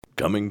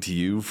coming to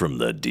you from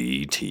the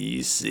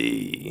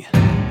DTC.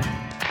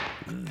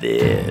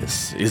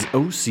 This is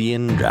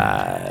OCN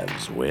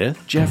Drives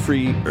with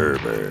Jeffrey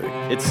Herbert.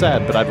 It's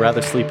sad, but I'd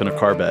rather sleep in a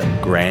car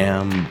bed.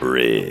 Graham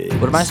Briggs.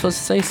 What am I supposed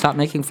to say? Stop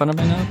making fun of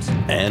my nubs?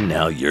 And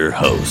now your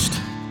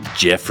host,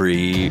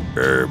 Jeffrey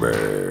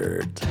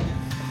Herbert.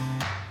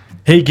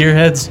 Hey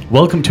Gearheads,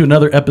 welcome to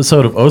another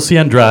episode of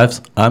OCN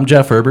Drives. I'm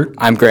Jeff Herbert.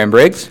 I'm Graham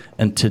Briggs.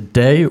 And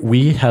today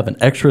we have an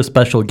extra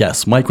special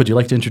guest. Mike, would you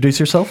like to introduce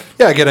yourself?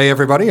 Yeah, g'day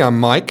everybody. I'm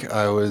Mike.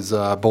 I was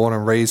born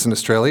and raised in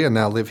Australia and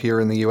now live here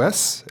in the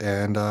US.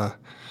 And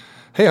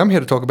hey, I'm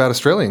here to talk about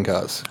Australian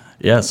cars.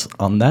 Yes,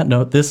 on that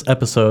note, this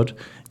episode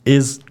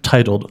is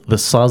titled The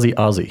Sauzzy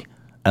Aussie.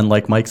 And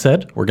like Mike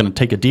said, we're going to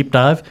take a deep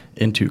dive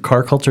into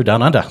car culture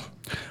down under.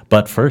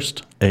 But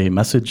first, a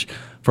message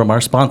from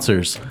our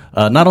sponsors.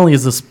 Not only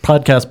is this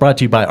podcast brought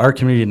to you by our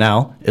community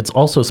now, it's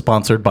also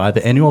sponsored by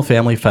the annual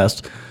Family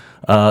Fest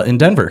in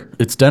Denver.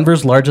 It's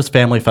Denver's largest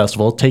family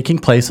festival, taking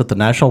place at the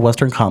National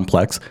Western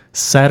Complex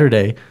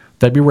Saturday,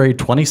 February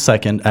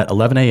 22nd at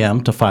 11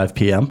 a.m. to 5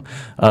 p.m.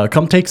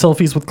 Come take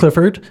selfies with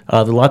Clifford.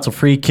 There are lots of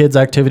free kids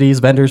activities,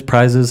 vendors,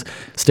 prizes,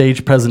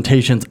 stage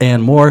presentations,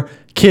 and more.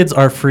 Kids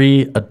are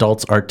free,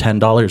 adults are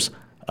 $10.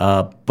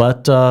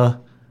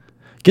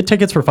 Get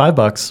tickets for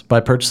 $5 by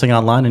purchasing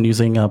online and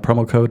using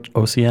promo code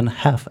OCN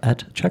half at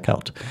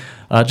checkout.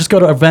 Just go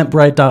to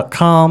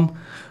eventbrite.com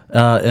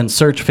and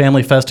search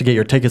Family Fest to get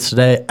your tickets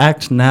today.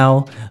 Act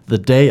now, the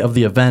day of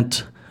the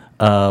event.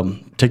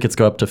 Tickets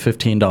go up to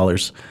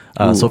 $15.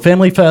 So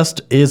Family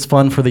Fest is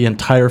fun for the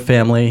entire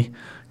family,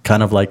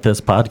 kind of like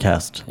this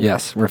podcast.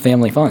 Yes, we're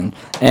family fun.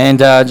 And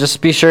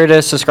just be sure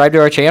to subscribe to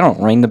our channel.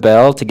 Ring the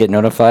bell to get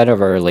notified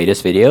of our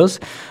latest videos.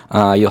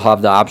 You'll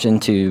have the option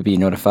to be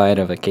notified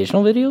of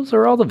occasional videos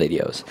or all the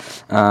videos.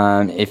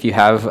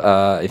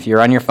 If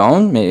you're on your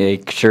phone,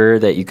 make sure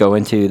that you go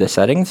into the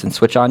settings and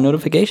switch on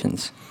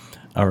notifications.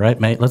 All right,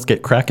 mate, let's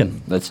get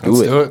cracking. Let's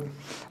do it.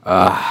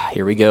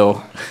 Here we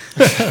go.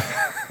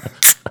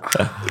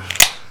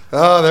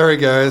 Oh, there he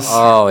goes.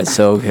 Oh, it's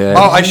so good.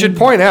 Oh, I should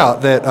point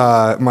out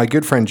that my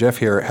good friend Jeff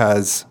here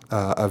has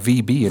a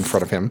VB in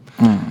front of him.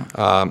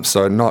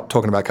 So not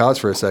talking about cars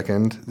for a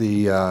second,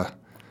 the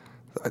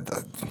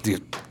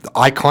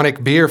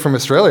iconic beer from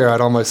Australia, I'd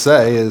almost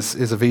say, is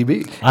a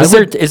VB.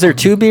 Is there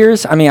two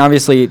beers? I mean,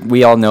 obviously,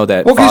 we all know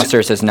that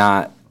Foster's is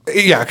not.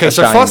 Yeah, because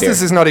so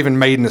Foster's is not even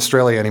made in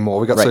Australia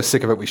anymore. We got so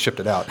sick of it, we shipped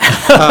it out.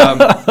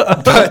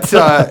 But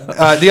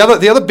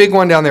the other big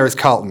one down there is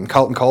Carlton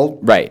Cold.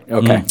 Right.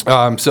 Okay.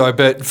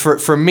 But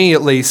for me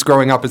at least,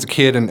 growing up as a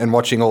kid and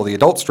watching all the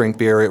adults drink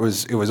beer, it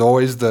was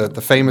always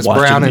the famous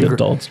Watching brown the and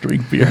adults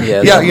drink beer.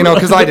 Yeah,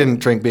 because I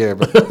didn't drink beer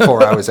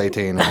before I was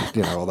 18,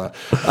 and all that.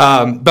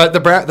 But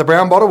the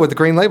brown bottle with the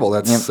green label,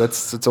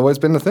 it's always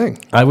been the thing.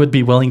 I would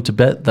be willing to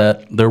bet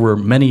that there were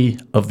many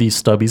of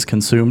these stubbies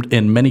consumed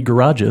in many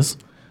garages.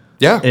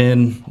 Yeah.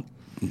 In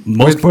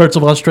most parts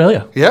of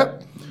Australia.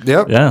 Yep.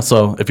 Yeah,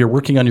 so if you're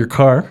working on your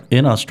car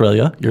in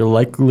Australia, you're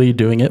likely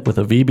doing it with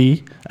a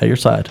VB at your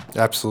side.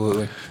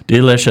 Absolutely.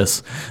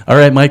 Delicious. All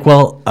right, Mike,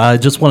 well, I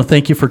just want to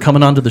thank you for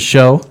coming on to the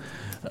show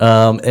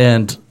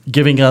and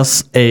giving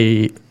us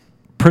a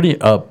pretty,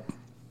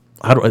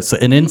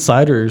 an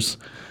insider's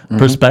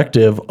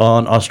perspective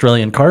on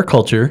Australian car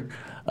culture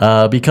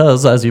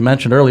because, as you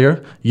mentioned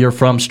earlier, you're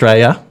from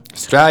Australia.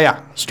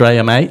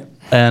 Australia, mate.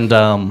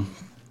 And...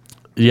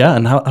 yeah,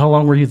 and how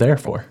long were you there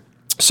for?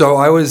 So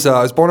I was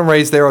born and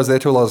raised there. I was there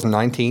till I was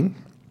 19.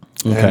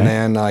 Okay. And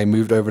then I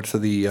moved over to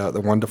the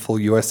wonderful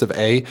US of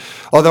A.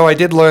 Although I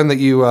did learn that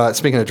you,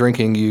 speaking of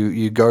drinking,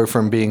 you go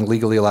from being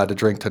legally allowed to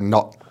drink to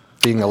not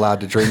being allowed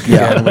to drink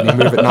again when you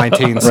move at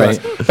 19. So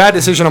bad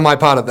decision on my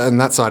part on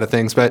that side of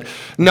things. But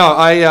no,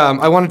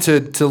 I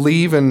wanted to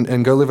leave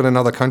and go live in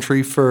another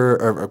country for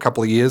a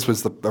couple of years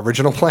was the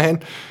original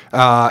plan.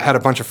 Had a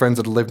bunch of friends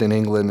that had lived in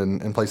England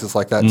and places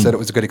like that and said it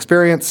was a good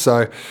experience.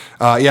 So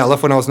I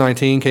left when I was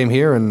 19, came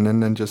here and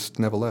then just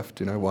never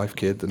left. Wife,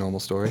 kid, the normal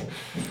story.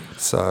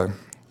 So.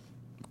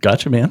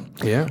 Gotcha, man.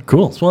 Yeah.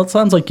 Cool. Well, it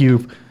sounds like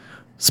you've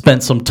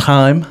spent some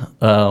time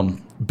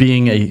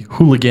being a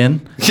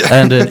hooligan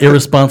and an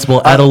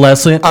irresponsible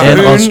adolescent in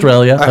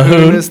Australia. A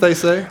hoon, as they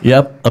say.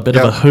 Yep, a bit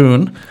of a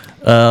hoon.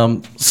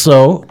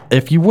 So,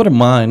 if you wouldn't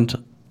mind,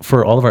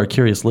 for all of our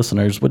curious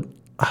listeners,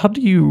 how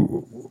do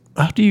you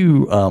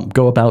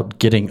go about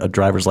getting a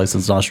driver's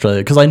license in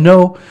Australia? Because I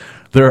know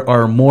there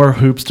are more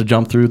hoops to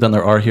jump through than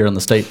there are here in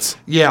the States.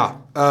 Yeah.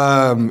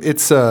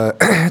 It's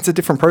a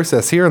different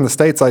process. Here in the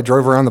States, I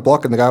drove around the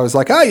block and the guy was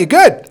like, "Oh, you're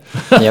good,"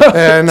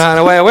 and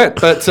away I went.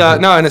 But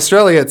no, in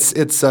Australia,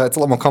 it's a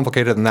lot more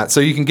complicated than that.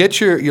 So you can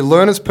get your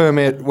learner's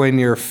permit when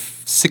you're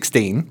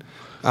 16,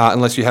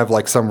 unless you have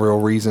like some real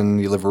reason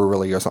you live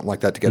rurally or something like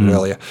that to get it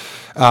earlier.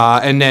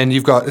 And then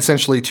you've got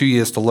essentially 2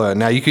 years to learn.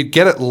 Now, you could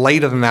get it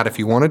later than that if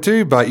you wanted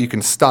to, but you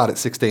can start at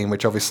 16,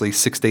 which obviously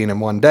 16 in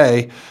one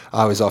day,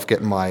 I was off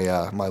getting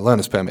my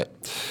learner's permit.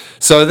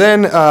 So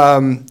then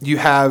you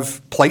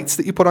have plates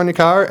that you put on your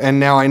car,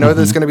 and now I know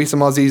there's going to be some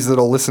Aussies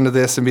that'll listen to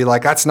this and be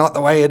like, that's not the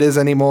way it is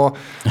anymore.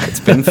 It's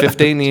been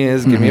 15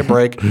 years, give me a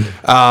break.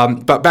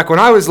 But back when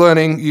I was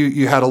learning,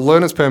 you had a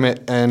learner's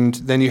permit, and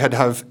then you had to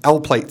have L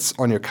plates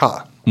on your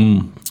car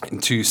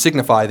to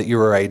signify that you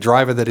were a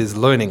driver that is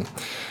learning.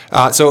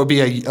 So it would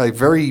be a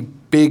very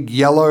big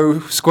yellow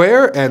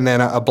square and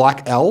then a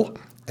black L.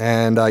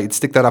 And you'd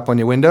stick that up on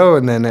your window,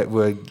 and then it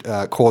would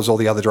cause all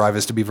the other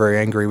drivers to be very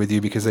angry with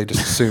you because they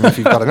just assume if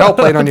you've got an L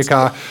plate on your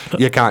car,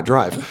 you can't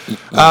drive.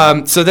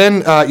 So then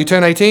you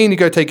turn 18, you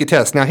go take your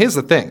test. Now, here's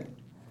the thing.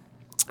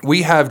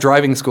 We have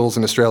driving schools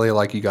in Australia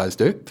like you guys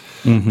do.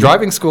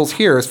 Driving schools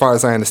here, as far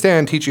as I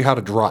understand, teach you how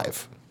to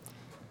drive.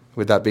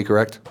 Would that be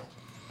correct?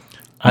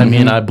 I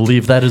mean, I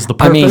believe that is the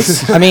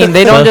purpose. I mean,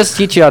 they don't just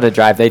teach you how to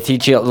drive. They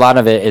teach you, a lot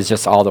of it is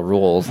just all the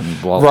rules and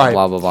blah, Right.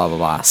 blah, blah, blah, blah,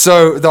 blah.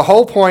 So the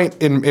whole point,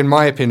 in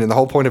my opinion, the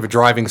whole point of a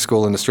driving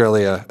school in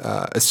Australia,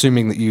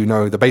 assuming that you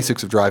know the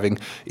basics of driving,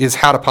 is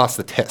how to pass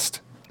the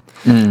test.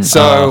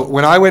 So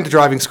when I went to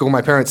driving school,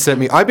 my parents sent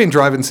me. I've been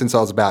driving since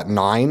I was about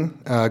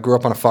 9. Grew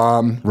up on a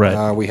farm.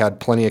 Right. We had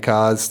plenty of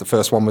cars. The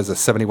first one was a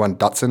 '71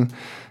 Datsun,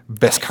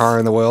 best car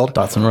in the world.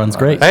 Datsun runs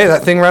great. Hey,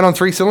 that thing ran on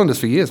 3 cylinders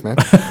for years, man.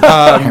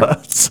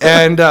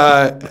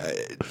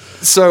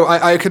 So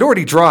I could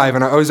already drive,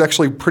 and I was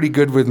actually pretty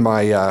good with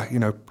my,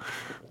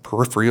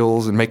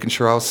 peripherals and making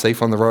sure I was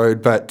safe on the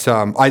road. But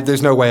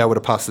there's no way I would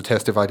have passed the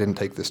test if I didn't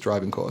take this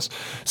driving course.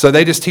 So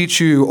they just teach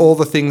you all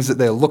the things that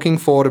they're looking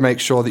for to make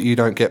sure that you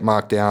don't get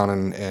marked down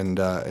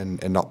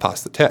and not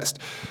pass the test.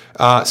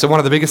 So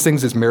one of the biggest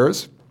things is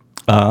mirrors.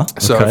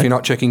 So if you're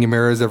not checking your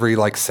mirrors every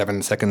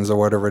 7 seconds or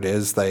whatever it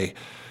is,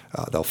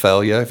 they'll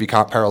fail you. If you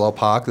can't parallel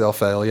park, they'll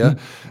fail you.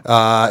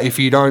 If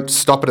you don't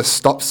stop at a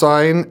stop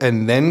sign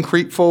and then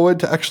creep forward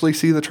to actually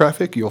see the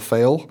traffic, you'll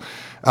fail.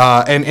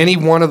 And any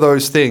one of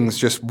those things,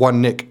 just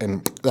one nick,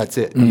 and that's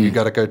it. You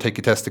got to go take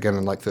your test again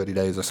in 30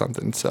 days or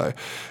something. So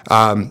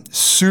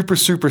super,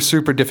 super,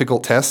 super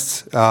difficult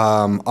tests.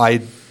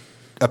 According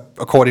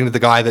to the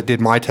guy that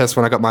did my test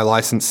when I got my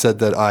license, said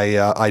that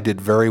I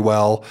did very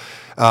well.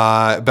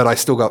 But I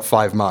still got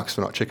 5 marks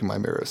for not checking my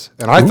mirrors.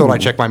 And I thought I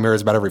checked my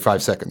mirrors about every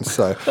 5 seconds.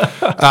 So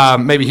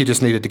maybe he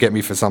just needed to get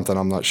me for something.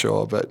 I'm not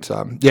sure. But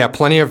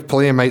plenty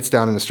of mates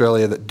down in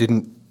Australia that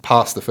didn't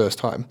pass the first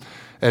time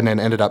and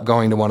then ended up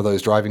going to one of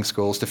those driving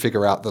schools to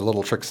figure out the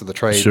little tricks of the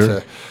trade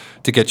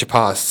to get you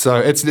passed. So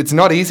it's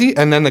not easy.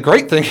 And then the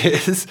great thing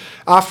is,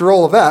 after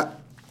all of that,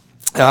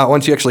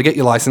 once you actually get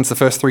your license, the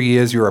first 3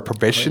 years you're a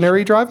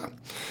probationary driver.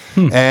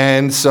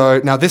 And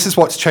so now this is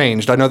what's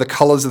changed. I know the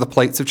colors of the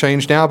plates have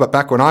changed now, but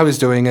back when I was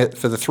doing it,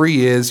 for the 3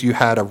 years, you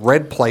had a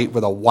red plate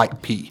with a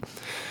white P.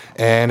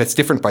 And it's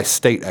different by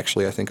state,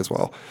 actually, I think, as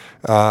well.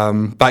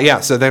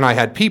 So then I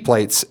had P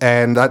plates,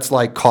 and that's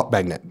like cop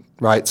magnet,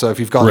 right? So if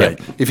you've got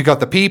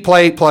the P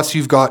plate, plus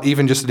you've got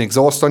even just an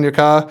exhaust on your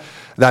car,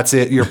 that's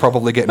it. You're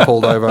probably getting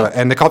pulled over,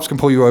 and the cops can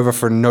pull you over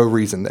for no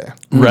reason there.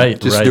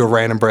 Just do a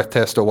random breath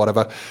test or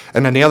whatever.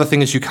 And then the other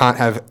thing is you can't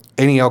have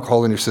any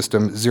alcohol in your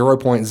system,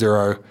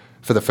 0.0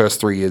 for the first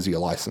 3 years of your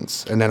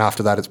license. And then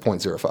after that, it's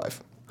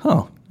 0.05.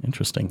 Oh,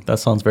 interesting. That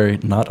sounds very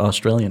not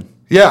Australian.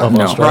 Yeah,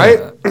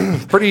 right?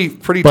 pretty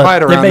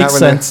tight around that. It makes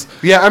sense.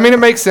 Yeah, I mean, it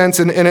makes sense,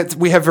 and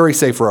we have very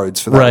safe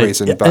roads for that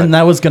reason. Yeah. And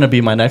that was going to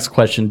be my next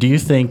question. Do you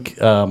think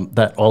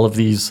that all of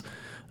these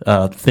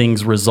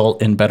things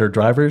result in better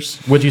drivers?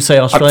 Would you say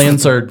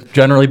Australians are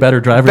generally better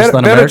drivers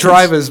than Americans? Better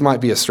drivers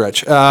might be a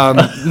stretch.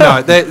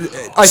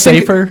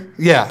 Safer?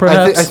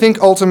 Perhaps? I think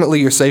ultimately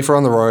you're safer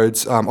on the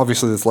roads.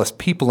 Obviously, there's less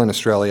people in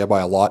Australia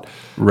by a lot.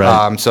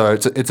 Right. So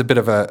it's a bit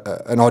of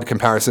an odd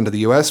comparison to the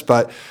US.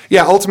 But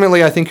yeah,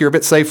 ultimately, I think you're a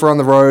bit safer on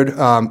the road.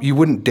 You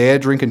wouldn't dare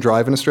drink and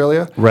drive in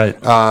Australia. Right.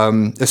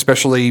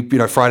 Especially,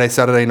 Friday,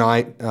 Saturday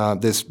night.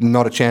 There's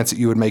not a chance that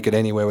you would make it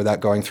anywhere without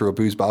going through a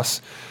booze bus.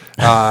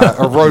 A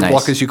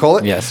roadblock, as you call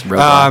it. Yes,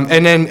 roadblock.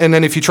 And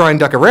then if you try and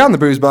duck around the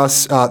booze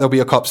bus, there'll be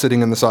a cop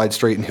sitting in the side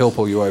street, and he'll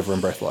pull you over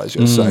and breathalyze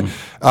you. So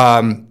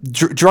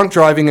drunk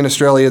driving in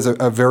Australia is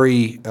a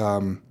very,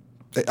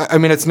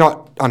 it's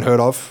not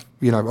unheard of.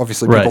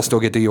 Obviously people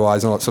still get DUIs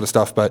and all that sort of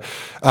stuff, but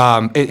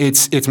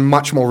it's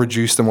much more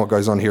reduced than what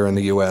goes on here in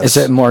the US. Is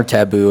it more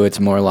taboo?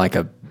 It's more like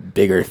a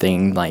bigger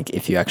thing,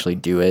 if you actually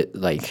do it,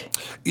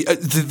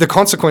 the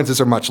consequences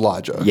are much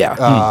larger.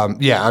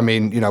 What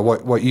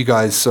you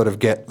guys sort of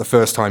get the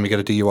first time you get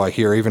a DUI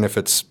here, even if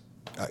it's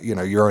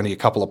you're only a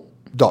couple of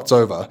dots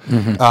over,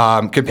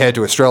 compared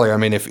to Australia. I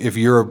mean, if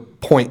you're a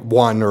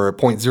 0.1 or a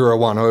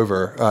 0.01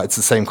 over, it's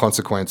the same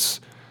consequence.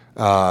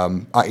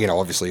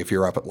 Obviously, if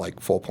you're up at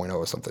 4.0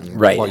 or something,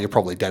 well, you're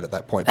probably dead at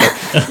that point.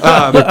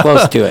 But, we're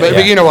close to it.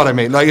 But you know what I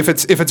mean. If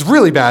it's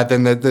really bad,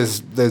 then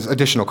there's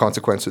additional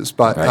consequences.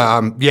 But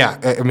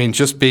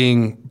just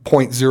being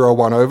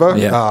 0.01 over,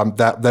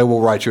 that they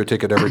will write you a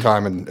ticket every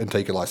time and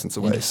take your license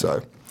away.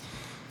 So.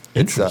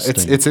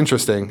 It's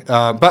interesting.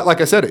 But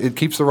like I said, it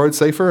keeps the road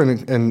safer,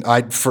 and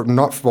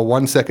not for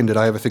 1 second did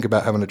I ever think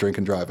about having a drink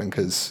and driving,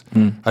 because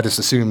I just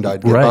assumed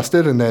I'd get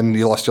busted, and then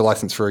you lost your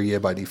license for a year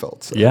by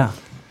default. So. Yeah.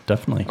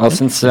 Definitely. Well,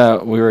 since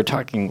we were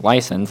talking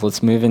license,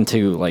 let's move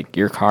into like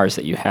your cars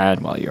that you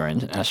had while you were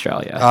in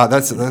Australia.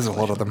 There's a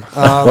lot of them.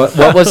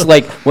 What was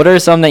like? What are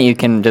some that you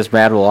can just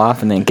rattle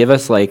off, and then give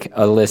us like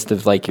a list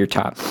of like your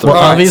top? Well,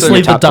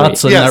 obviously the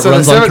Datsun that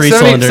runs on 3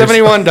 cylinders.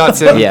 71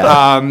 Datsun.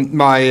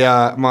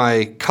 Yeah.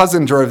 My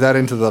cousin drove that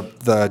into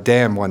the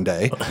dam one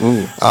day.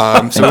 Ooh.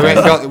 So we went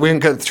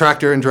and got the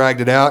tractor and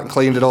dragged it out and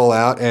cleaned it all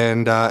out,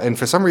 and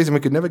for some reason we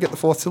could never get the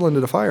 4th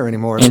cylinder to fire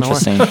anymore.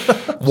 Interesting.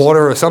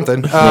 Water or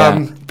something.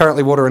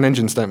 Apparently water and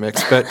engines don't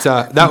mix, but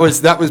that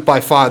was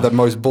by far the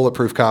most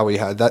bulletproof car we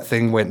had. That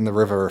thing went in the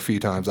river a few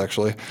times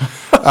actually.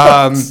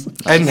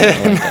 And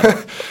then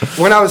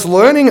when I was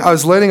learning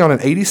on an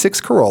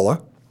 '86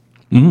 Corolla,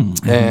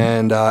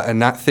 and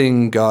that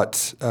thing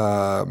got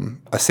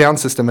a sound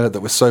system in it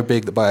that was so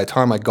big that by the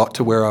time I got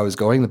to where I was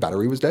going, the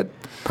battery was dead.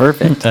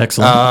 Perfect.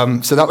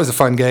 Excellent. So that was a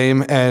fun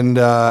game, and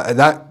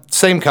that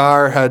same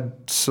car had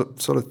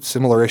sort of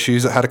similar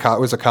issues. It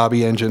was a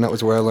carby engine. That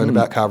was where I learned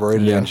about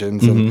carbureted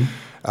engines, and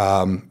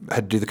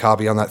had to do the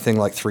carby on that thing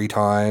like 3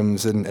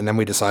 times, and then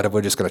we decided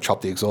we're just going to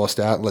chop the exhaust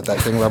out and let that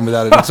thing run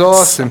without an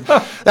exhaust, and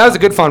that was a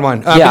good fun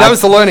one. But that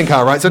was the learning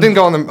car, right? So it didn't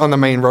go on the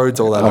main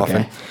roads all that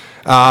often.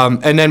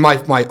 And then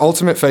my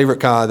ultimate favorite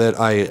car that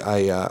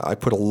I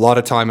put a lot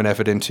of time and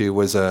effort into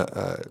was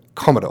a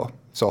Commodore.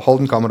 So a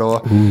Holden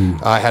Commodore.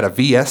 I had a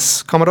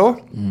VS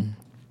Commodore.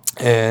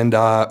 And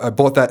I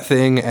bought that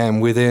thing,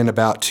 and within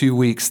about 2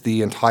 weeks,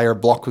 the entire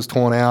block was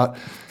torn out,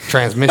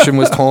 transmission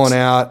was torn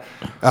out,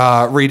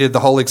 redid the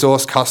whole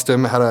exhaust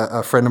custom. Had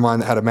a friend of mine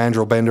that had a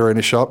mandrel bender in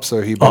his shop,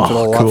 so he bumped it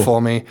all up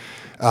for me.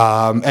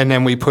 And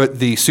then we put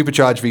the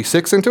supercharged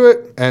V6 into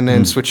it, and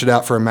then switched it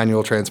out for a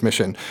manual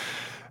transmission.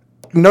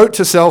 Note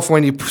to self,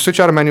 when you switch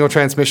out a manual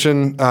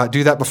transmission,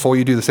 do that before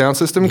you do the sound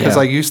system, because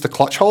I used the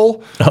clutch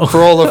hole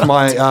for all of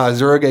my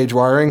zero gauge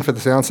wiring for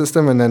the sound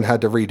system, and then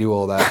had to redo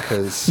all that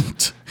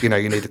because you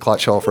need the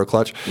clutch hole for a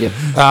clutch.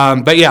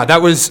 But yeah,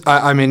 that was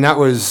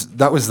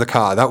that was the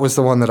car. That was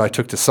the one that I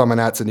took to Summer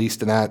Nats and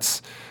Easter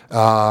Nats.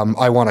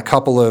 I won a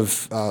couple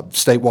of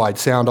statewide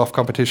sound off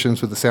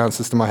competitions with the sound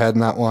system I had in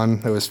that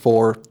one. There was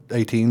 4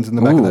 18s in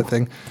the back of that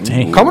thing.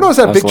 Dang. Commodores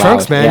have big loud.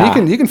 trunks, man. Yeah.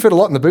 You can fit a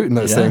lot in the boot in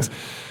those things.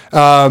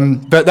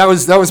 But that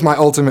was my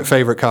ultimate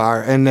favorite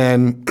car. And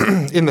then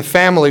in the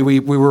family, we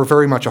were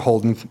very much a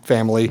Holden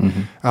family.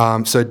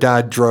 So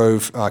Dad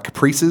drove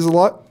Caprices a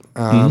lot.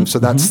 So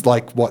that's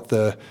like what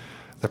the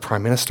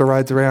Prime Minister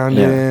rides around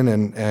in,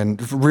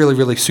 and really,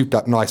 really souped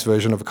up nice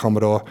version of a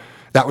Commodore.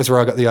 That was where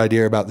I got the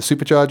idea about the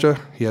supercharger.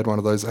 He had one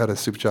of those that had a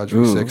supercharger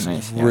V6.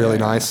 Nice. Really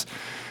nice.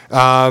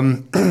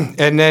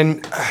 And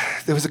then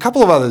there was a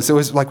couple of others. It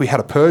was like we had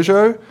a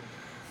Peugeot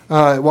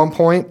at one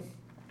point.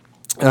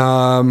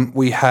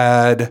 We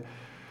had,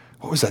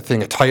 what was that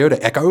thing? A Toyota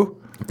Echo.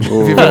 If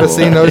you've ever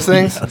seen those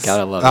things.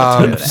 Gotta love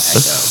the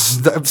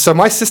Toyota Echo. So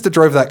my sister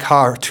drove that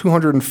car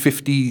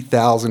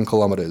 250,000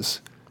 kilometers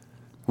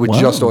with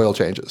just oil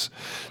changes.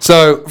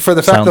 So for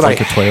the fact Sounds that like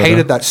a Toyota.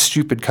 hated that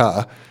stupid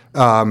car,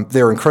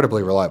 they're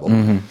incredibly reliable.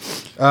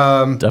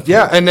 Definitely.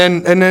 Yeah, and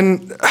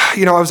then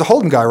I was a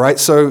Holden guy, right?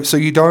 So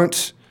you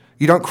don't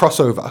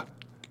cross over.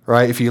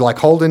 Right, if you like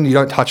Holden, you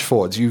don't touch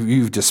Fords.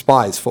 You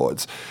despise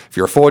Fords. If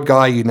you're a Ford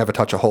guy, you never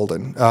touch a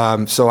Holden.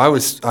 So I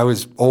was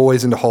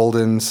always into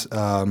Holdens.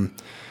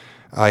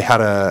 I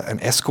had an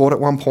Escort at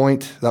one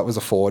point. That was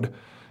a Ford.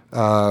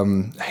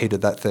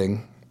 Hated that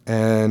thing.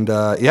 And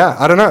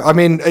I don't know. I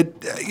mean,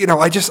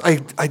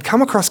 I'd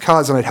come across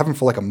cars and I'd have them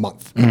for like a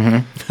month.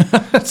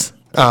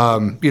 A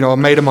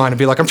mate of mine would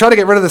be like, I'm trying to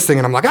get rid of this thing.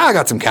 And I'm like, I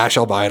got some cash,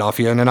 I'll buy it off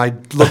you. And then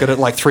I'd look at it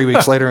like 3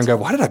 weeks later and go,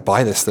 why did I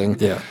buy this thing?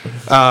 Yeah.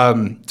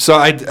 So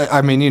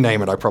I mean, you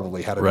name it, I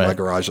probably had it in my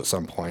garage at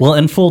some point. Well,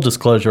 in full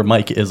disclosure,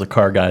 Mike is a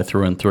car guy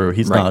through and through.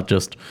 He's not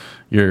just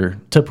your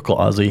typical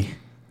Aussie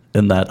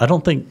in that. I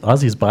don't think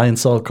Aussies buy and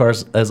sell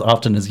cars as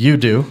often as you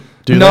do.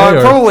 No,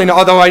 probably not.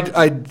 Although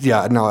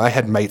I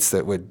had mates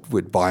that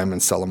would buy them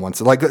and sell them once.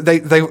 Like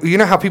they you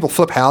know how people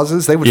flip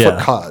houses? They would flip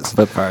cars.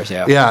 Flip cars,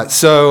 yeah. Yeah.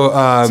 So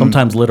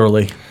sometimes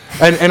literally.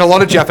 And a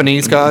lot of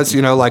Japanese cars,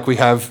 like we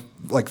have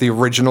like the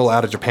original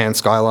out of Japan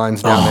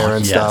Skylines down there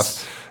and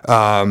stuff.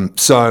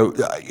 So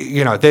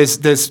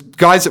there's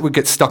guys that would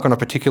get stuck on a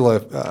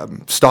particular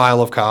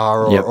style of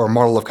car or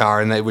model of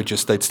car, and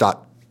they'd start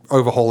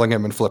overhauling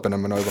them and flipping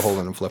them and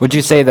overhauling and flipping. Would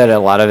you say that a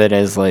lot of it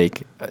is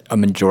like a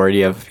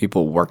majority of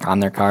people work on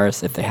their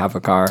cars if they have a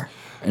car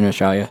in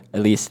Australia, at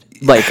least?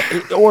 Like,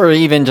 or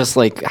even just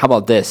like, how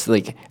about this?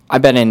 Like, I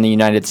bet in the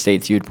United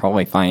States you'd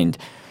probably find,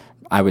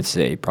 I would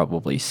say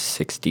probably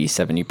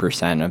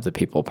 60-70% of the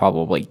people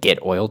probably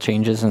get oil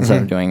changes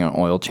instead of doing an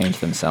oil change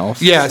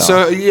themselves. Yeah,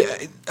 so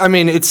I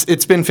mean,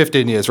 it's been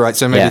 15 years, right?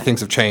 So maybe things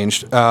have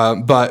changed.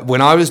 But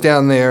when I was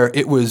down there,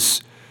 it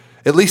was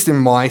at least in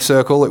my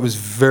circle, it was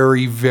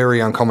very, very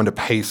uncommon to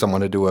pay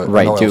someone to do an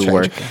oil do change.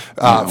 work.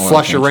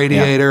 Flush a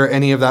radiator,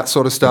 any of that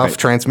sort of stuff, Right.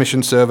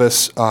 transmission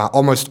service,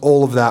 almost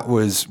all of that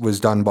was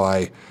done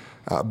by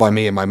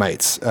me and my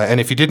mates. And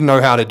if you didn't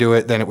know how to do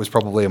it, then it was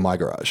probably in my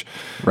garage.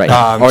 Right.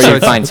 so Or you'd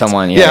it's- find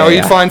someone. or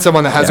you'd find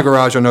someone that has a Yeah.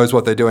 garage or knows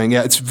what they're doing.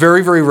 Yeah, it's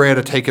very, very rare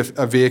to take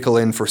a vehicle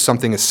in for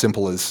something as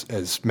simple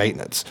as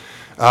maintenance.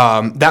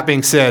 That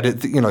being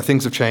said,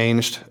 things have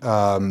changed.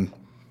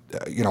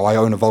 I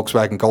own a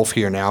Volkswagen Golf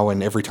here now,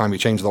 and every time you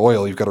change the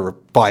oil, you've got to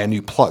buy a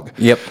new plug.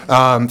 Yep.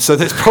 So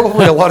there's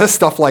probably a lot of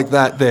stuff like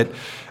that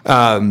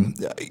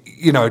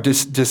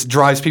just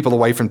drives people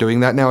away from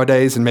doing that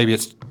nowadays. And maybe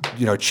it's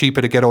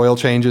cheaper to get oil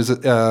changes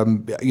at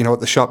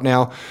the shop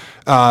now.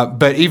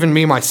 But even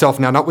me myself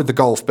now, not with the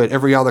Golf, but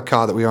every other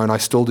car that we own, I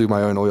still do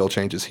my own oil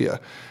changes here.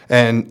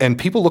 And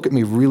people look at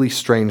me really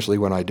strangely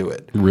when I do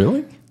it.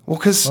 Really? Well,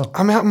 because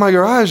I'm out in my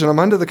garage and I'm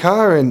under the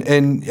car and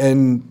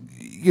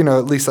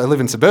at least I live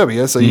in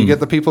suburbia, so you get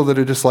the people that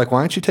are just like, why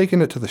aren't you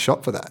taking it to the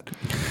shop for that?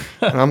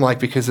 And I'm like,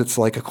 because it's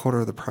like a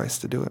quarter of the price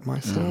to do it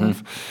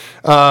myself.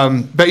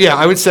 But yeah,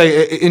 I would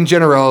say in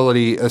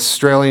generality,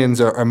 Australians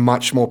are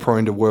much more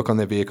prone to work on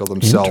their vehicle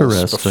themselves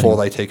Interesting. before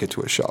they take it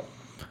to a shop.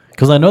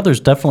 Because I know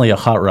there's definitely a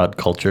hot rod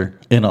culture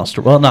in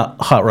Australia. Well,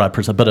 not hot rod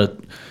per se, but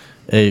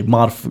a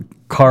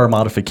car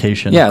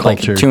modification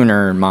culture. Like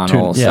tuner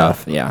model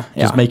stuff. Yeah.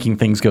 Just making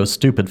things go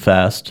stupid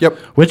fast. Yep.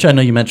 Which I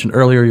know you mentioned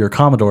earlier, your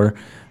Commodore,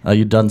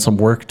 you'd done some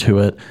work to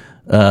it.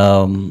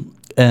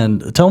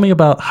 And tell me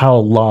about how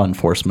law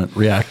enforcement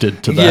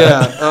reacted to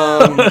that.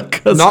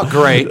 Yeah, not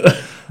great.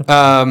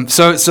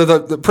 So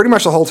the pretty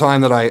much the whole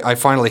time that I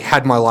finally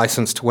had my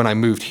license to when I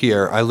moved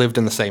here, I lived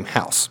in the same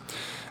house.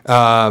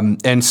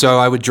 And so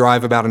I would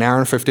drive about an hour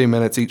and 15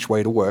 minutes each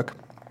way to work.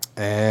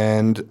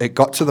 And it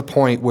got to the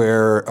point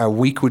where a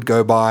week would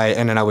go by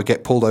and then I would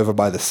get pulled over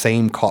by the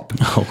same cop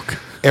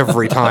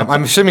every time.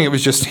 I'm assuming it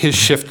was just his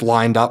shift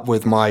lined up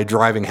with my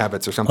driving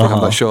habits or something. I'm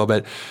not sure.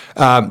 But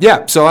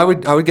so I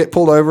would get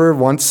pulled over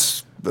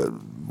once,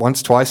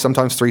 twice,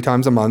 sometimes 3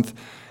 times a month.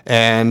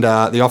 And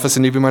the officer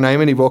knew my name,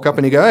 and he'd walk up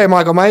and he'd go, "Hey,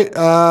 Michael, mate,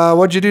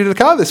 what'd you do to the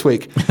car this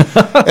week?"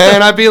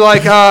 And I'd be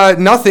like,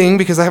 "Nothing,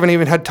 because I haven't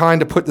even had time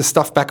to put the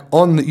stuff back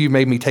on that you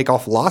made me take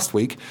off last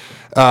week."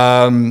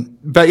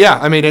 But yeah,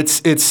 I mean,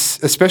 it's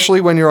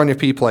especially when you're on your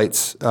P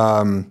plates,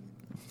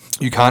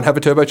 you can't have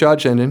a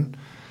turbocharged engine.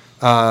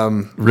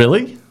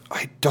 Really?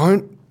 I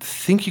don't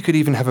think you could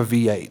even have a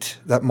V8.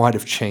 That might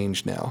have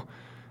changed now.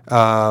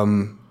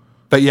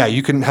 But yeah,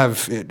 you couldn't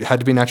have, it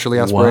had to be naturally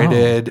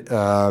aspirated.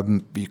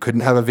 You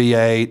couldn't have a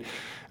V8.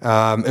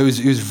 It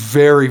was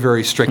very,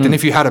 very strict. And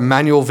if you had a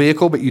manual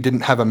vehicle, but you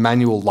didn't have a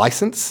manual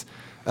license,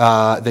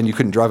 then you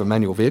couldn't drive a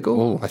manual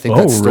vehicle. I think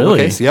that's still the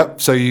case.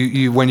 Yep. So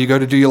you when you go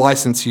to do your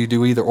license, you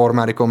do either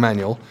automatic or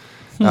manual.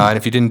 And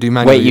if you didn't do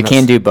manual, Wait, you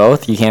can't do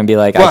both? You can't be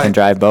like, I can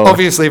drive both.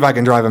 Obviously, if I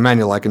can drive a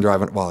manual, I can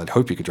drive it. Well, I'd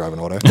hope you could drive an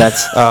auto.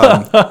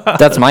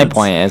 That's my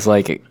point. Is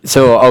like,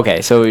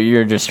 so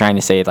you're just trying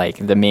to say like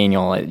the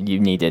manual, you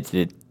needed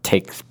to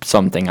take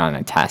something on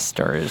a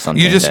test or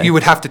something. You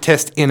would have to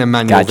test in a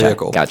manual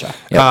vehicle. Gotcha.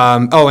 Yep.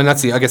 And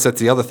I guess that's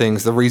the other thing.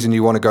 Is the reason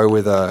you want to go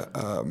with a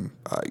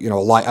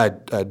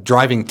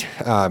driving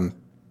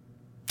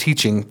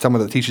teaching,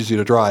 someone that teaches you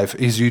to drive,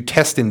 is you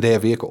test in their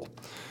vehicle.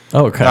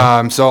 Oh, okay.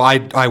 So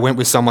I went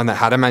with someone that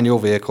had a manual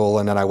vehicle,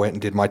 and then I went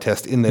and did my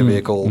test in their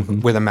vehicle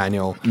with a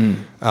manual.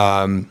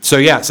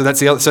 So that's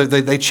the other. So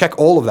they check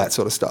all of that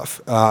sort of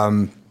stuff.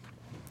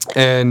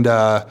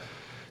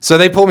 So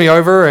they pull me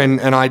over,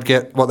 and I'd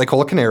get what they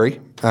call a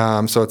canary.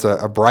 So it's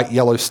a bright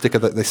yellow sticker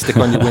that they stick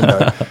on your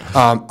window.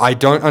 I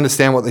don't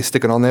understand what they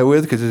stick it on there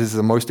with, because it is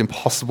the most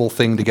impossible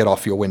thing to get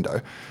off your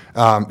window.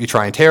 You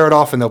try and tear it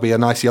off, and there'll be a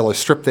nice yellow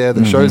strip there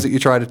that shows that you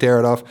try to tear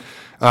it off.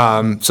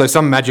 So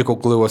some magical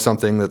glue or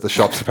something that the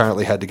shops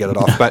apparently had to get it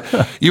off. But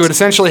you would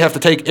essentially have to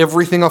take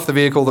everything off the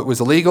vehicle that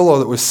was illegal or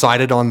that was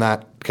cited on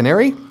that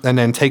canary, and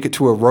then take it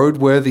to a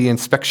roadworthy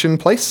inspection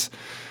place.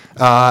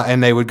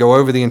 And they would go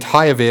over the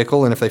entire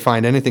vehicle, and if they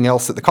find anything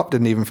else that the cop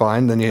didn't even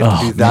find, then you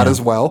have to do that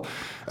as well.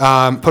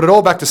 Put it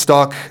all back to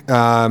stock,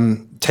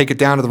 take it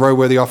down to the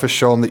roadworthy office,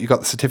 show them that you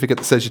got the certificate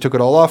that says you took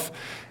it all off,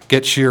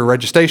 get your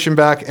registration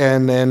back,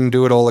 and then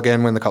do it all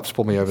again when the cops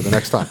pull me over the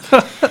next time.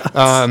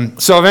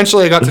 So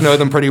eventually I got to know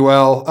them pretty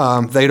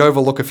well. They'd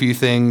overlook a few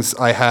things.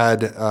 I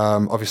had,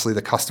 obviously,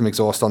 the custom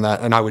exhaust on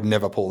that, and I would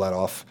never pull that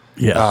off.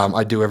 Yeah.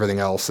 I'd do everything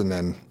else, and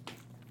then...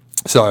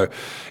 So,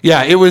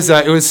 yeah, it was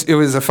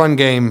a fun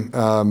game,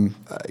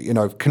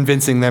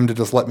 convincing them to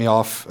just let me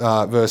off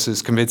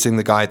versus convincing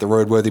the guy at the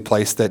roadworthy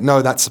place that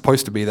no, that's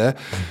supposed to be there,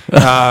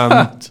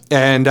 and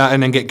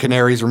then get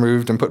canaries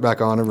removed and put back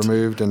on and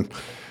removed, and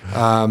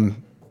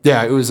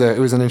it was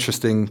an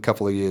interesting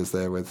couple of years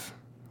there with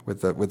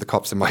the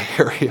cops in my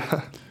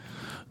area.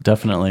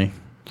 Definitely.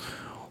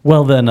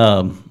 Well,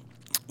 then,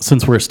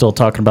 since we're still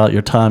talking about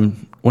your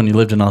time when you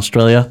lived in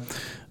Australia.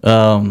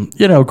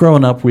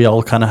 Growing up, we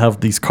all kind of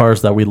have these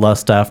cars that we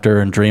lust after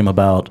and dream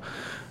about.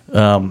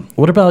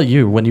 What about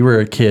you when you were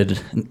a kid?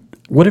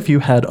 What if you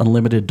had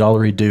unlimited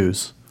dollary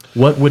dues?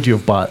 What would you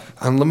have bought?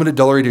 Unlimited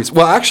dollar reduce.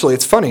 Well, actually,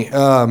 it's funny.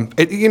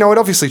 It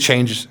obviously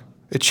changes.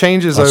 It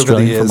changes over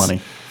the years. For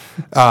money.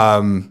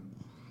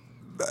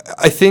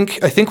 I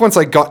think once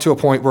I got to a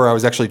point where I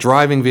was actually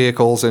driving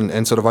vehicles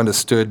and sort of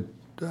understood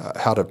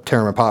how to tear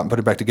them apart and put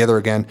it back together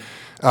again,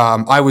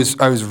 I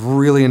was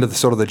really into the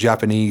sort of the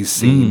Japanese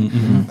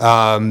scene.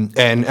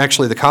 And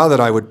actually, the car that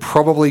I would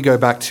probably go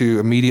back to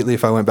immediately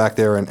if I went back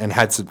there and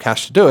had some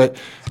cash to do it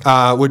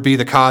would be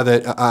the car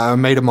that a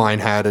mate of mine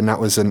had, and that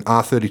was an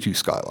R32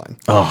 Skyline.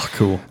 Oh,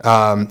 cool.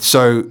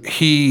 So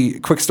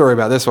quick story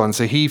about this one.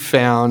 So he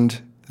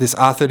found this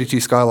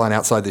R32 Skyline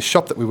outside this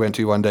shop that we went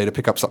to one day to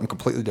pick up something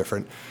completely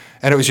different.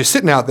 And it was just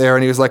sitting out there,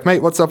 and he was like,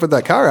 mate, what's up with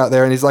that car out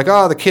there? And he's like,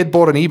 the kid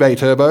bought an eBay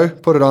turbo,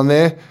 put it on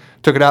there,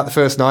 took it out the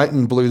first night,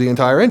 and blew the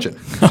entire engine.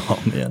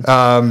 Oh,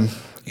 man.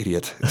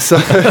 Idiot. So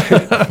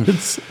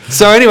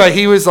anyway,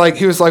 he was like,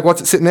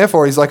 what's it sitting there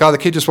for? He's like, the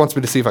kid just wants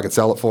me to see if I could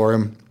sell it for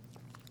him.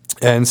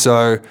 And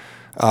so,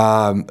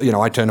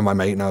 I turned to my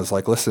mate, and I was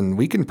like, listen,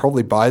 we can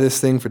probably buy this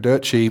thing for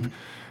dirt cheap,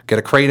 get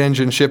a crate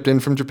engine shipped in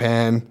from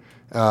Japan,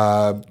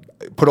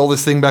 put all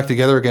this thing back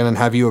together again, and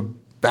have you a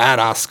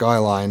badass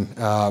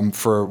Skyline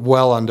for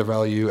well under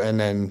value, and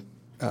then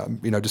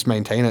just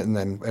maintain it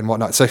and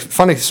whatnot. So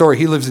funny story,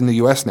 he lives in the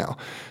US now,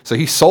 so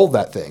he sold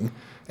that thing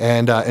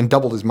and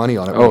doubled his money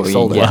on it when he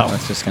sold it. Yeah, I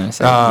was just gonna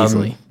say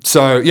easily.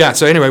 So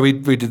anyway,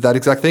 we did that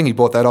exact thing. He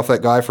bought that off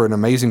that guy for an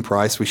amazing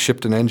price. We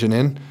shipped an engine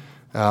in,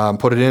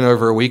 put it in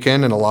over a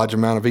weekend and a large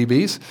amount of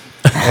EBs,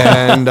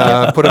 and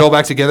put it all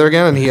back together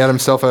again. And he had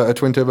himself a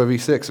twin turbo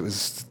V6. It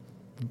was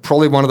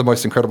probably one of the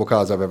most incredible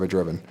cars I've ever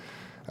driven.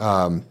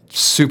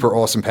 Super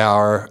awesome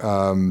power.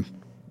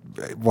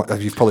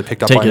 You've probably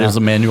picked up on it. Take it as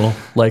a manual,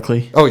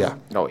 likely. Oh, yeah.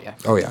 Oh, yeah.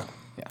 Oh, yeah.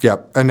 Yeah.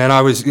 And then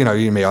I was,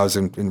 I was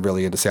in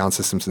really into sound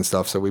systems and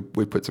stuff, so we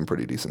put some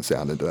pretty decent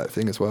sound into that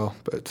thing as well.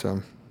 But,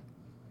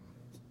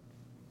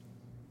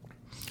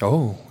 we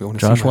want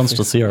to Josh wants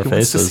to see our faces.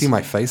 Wants to see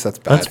my face? That's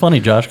bad. That's funny,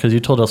 Josh, because you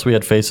told us we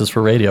had faces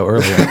for radio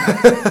earlier.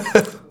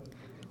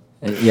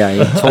 Yeah,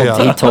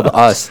 he told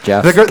us,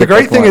 Jeff. The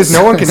great thing is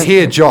no one can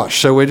hear Josh,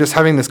 so we're just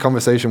having this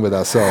conversation with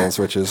ourselves,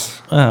 which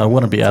is... it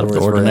wouldn't be out of the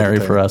ordinary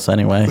for us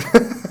anyway.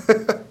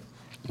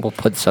 We'll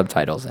put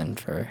subtitles in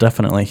for...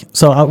 Definitely.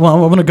 So I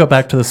want to go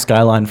back to the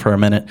Skyline for a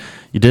minute.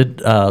 You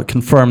did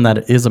confirm that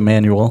it is a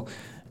manual,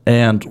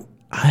 and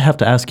I have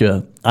to ask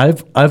you,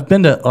 I've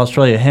been to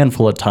Australia a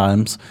handful of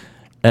times,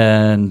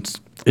 and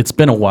it's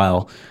been a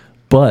while,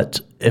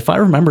 but if I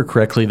remember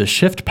correctly, the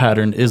shift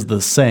pattern is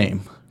the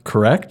same,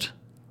 correct?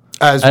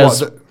 As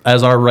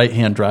our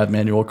right-hand drive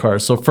manual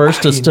cars. So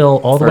first is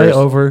still all the way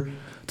over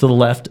to the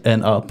left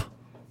and up.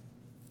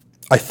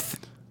 I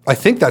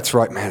think that's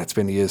right. Man, it's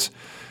been years.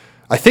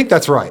 I think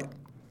that's right.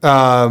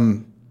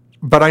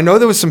 But I know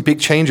there was some big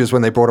changes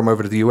when they brought them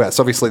over to the US.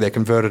 Obviously, they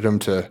converted them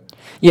to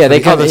the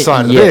other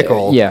side of the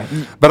vehicle. Yeah.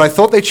 But I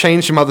thought they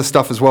changed some other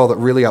stuff as well that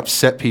really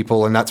upset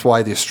people, and that's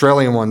why the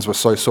Australian ones were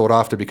so sought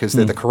after, because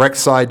they're the correct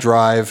side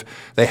drive.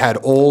 They had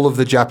all of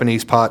the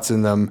Japanese parts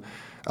in them.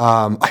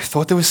 I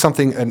thought there was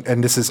something,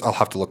 and this is, I'll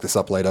have to look this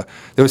up later.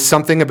 There was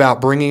something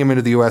about bringing them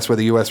into the US where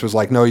the US was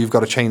like, no, you've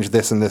got to change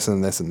this and this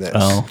and this and this.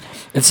 Oh.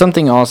 It's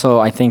something also,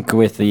 I think,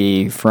 with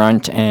the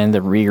front and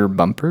the rear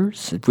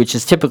bumpers, which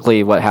is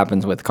typically what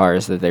happens with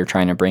cars that they're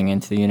trying to bring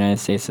into the United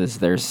States, is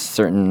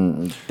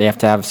they have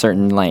to have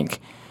certain,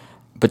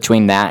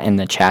 between that and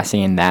the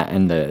chassis and that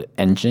and the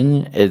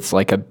engine, it's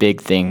like a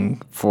big thing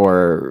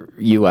for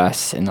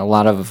US, and a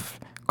lot of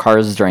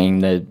cars during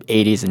the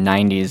 80s and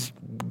 90s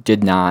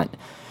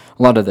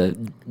a lot of the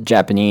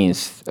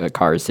Japanese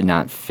cars did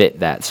not fit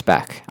that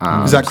spec.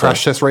 Is that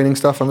crash test rating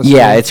stuff? I'm assuming?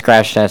 Yeah, it's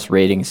crash test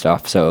rating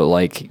stuff. So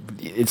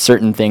it's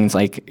certain things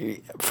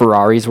like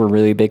Ferraris were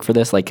really big for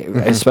this,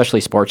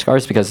 especially sports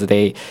cars, because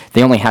they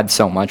only had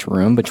so much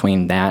room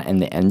between that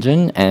and the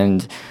engine,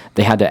 and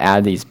they had to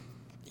add these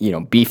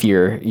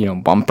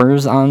beefier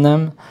bumpers on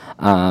them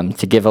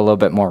to give a little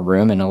bit more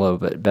room and a little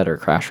bit better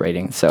crash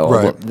rating.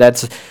 So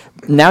that's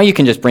now you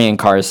can just bring in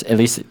cars. At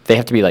least they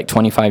have to be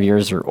 25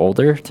 years or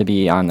older to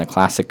be on the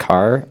classic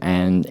car,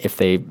 and if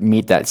they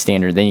meet that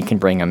standard, then you can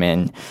bring them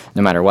in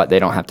no matter what. They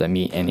don't have to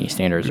meet any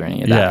standards or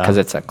any of that because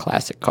it's a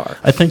classic car.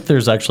 I think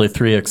there's actually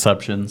 3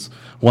 exceptions.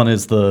 One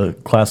is the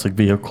classic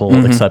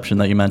vehicle exception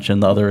that you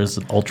mentioned. The other is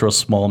an ultra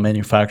small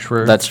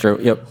manufacturer. That's true.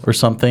 Yep. Or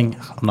something.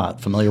 I'm not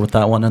familiar with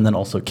that one. And then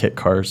also kit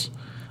cars.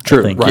 True.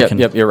 I think you can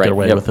you're right. get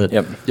away with it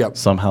Yep.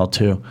 somehow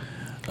too.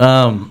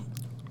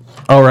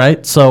 All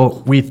right.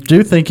 So we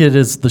do think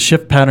the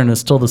shift pattern is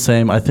still the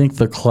same. I think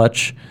the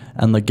clutch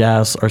and the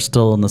gas are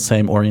still in the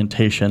same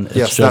orientation.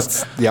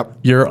 It's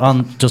you're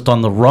on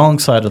the wrong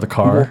side of the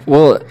car.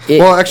 Well,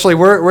 actually,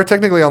 we're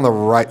technically on the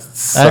right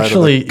side.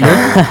 Actually,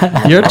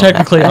 you're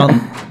technically on.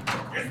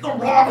 It's the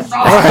wrong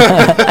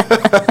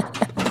side.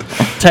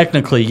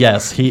 Technically,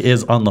 yes, he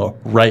is on the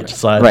right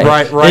side.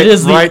 Right. It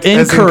is the right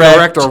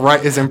incorrect. Or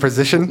right is in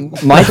position.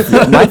 My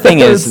thing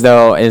is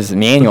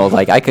manual.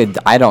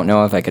 I don't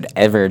know if I could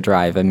ever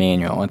drive a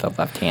manual with a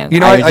left hand.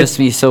 It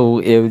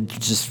would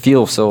just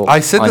feel so.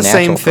 I said the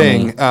same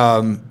thing.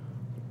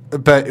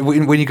 But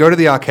when you go to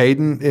the arcade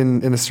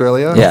in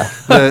Australia, Yeah.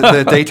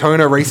 the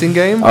Daytona racing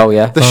game, Oh,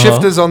 yeah. the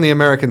shifter's on the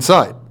American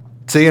side.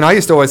 See, and I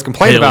used to always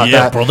complain Hell about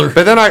yeah, that, brother.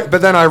 But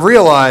then I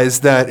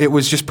realized that it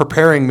was just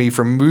preparing me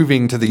for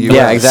moving to the US.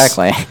 Yeah,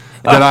 exactly.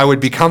 That I would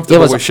be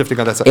comfortable with shifting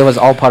on that side. It was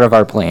all part of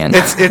our plan.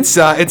 It's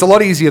a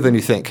lot easier than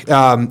you think.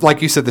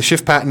 Like you said, the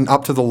shift pattern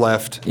up to the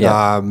left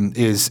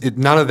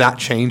none of that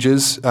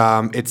changes.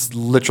 It's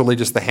literally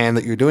just the hand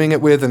that you're doing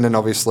it with, and then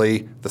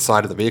obviously the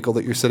side of the vehicle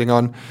that you're sitting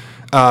on.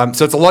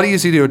 So it's a lot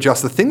easier to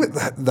adjust.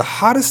 The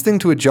hardest thing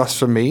to adjust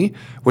for me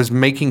was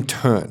making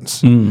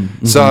turns.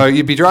 So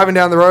you'd be driving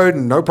down the road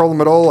and no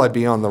problem at all. I'd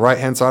be on the right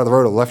hand side of the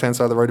road or the left hand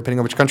side of the road, depending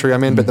on which country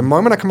I'm in. But the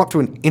moment I come up to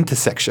an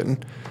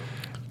intersection,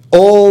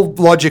 all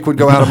logic would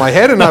go out of my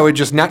head, and I would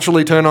just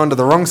naturally turn onto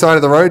the wrong side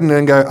of the road and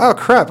then go, "Oh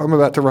crap! I'm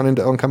about to run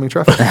into oncoming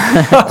traffic."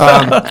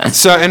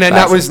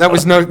 That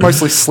was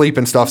mostly sleep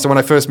and stuff. So when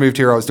I first moved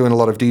here, I was doing a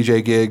lot of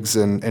DJ gigs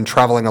and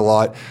traveling a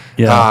lot.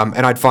 Yeah.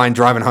 And I'd find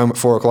driving home at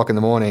 4 o'clock in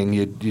the morning,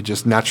 you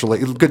just naturally.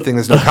 Good thing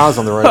there's no cars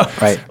on the road,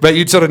 Right. But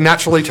you'd sort of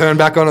naturally turn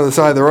back onto the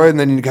side of the road,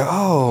 and then you'd go,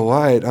 "Oh,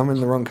 wait, I'm in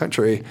the wrong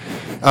country."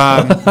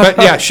 But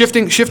yeah,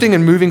 shifting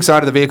and moving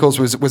side of the vehicles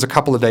was a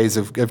couple of days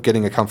of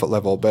getting a comfort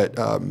level, but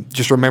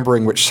just remembering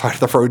which side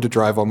of the road to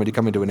drive on when you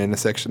come into an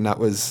intersection, that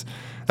was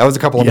a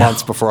couple of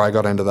months before I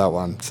got into that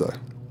one. So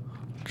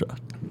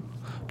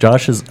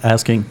Josh is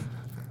asking.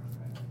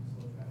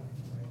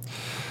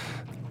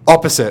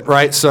 Opposite,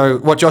 right? So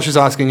what Josh is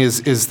asking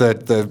is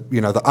that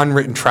the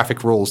unwritten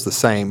traffic rules the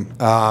same,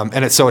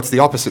 and it's the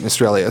opposite in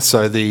Australia.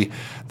 So the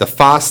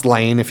fast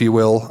lane, if you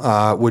will,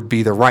 would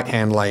be the right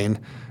hand lane,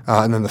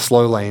 and then the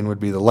slow lane would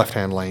be the left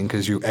hand lane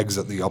because you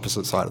exit the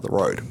opposite side of the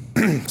road.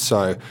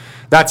 So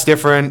that's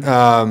different.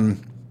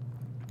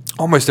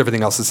 Almost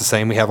everything else is the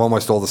same. We have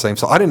almost all the same.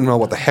 So I didn't know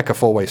what the heck a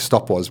four-way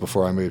stop was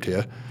before I moved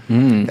here.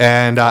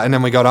 And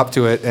then we got up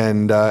to it,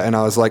 and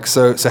I was like,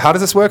 so how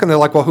does this work? And they're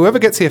like, well, whoever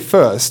gets here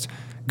first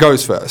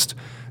goes first.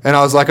 And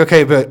I was like,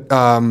 okay, but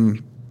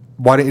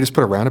why don't you just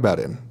put a roundabout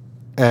in?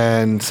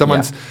 And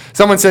someone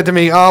said to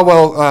me, oh,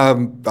 well,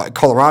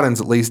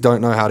 Coloradans at least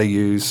don't know how to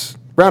use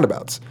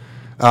roundabouts.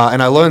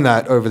 And I learned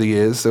that over the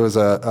years. There was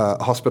a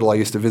hospital I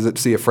used to visit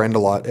to see a friend a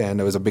lot, and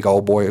there was a big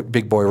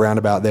boy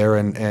roundabout there,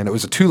 and it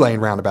was a 2-lane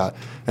roundabout,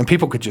 and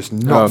people could just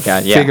not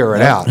figure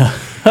it out.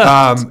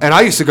 And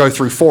I used to go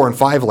through 4 and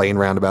 5-lane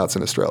roundabouts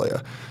in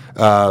Australia.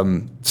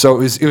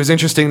 So it was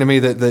interesting to me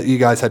that you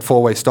guys had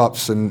 4-way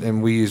stops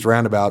and we used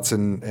roundabouts,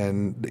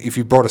 and if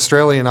you brought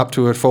Australian up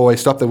to a 4-way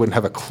stop, they wouldn't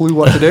have a clue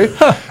what to do.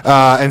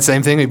 And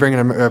same thing, we bring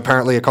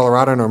apparently a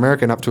Coloradan or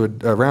American up to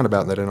a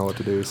roundabout and they don't know what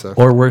to do. So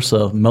Or worse,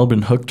 a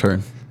Melbourne hook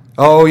turn.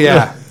 Oh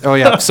yeah.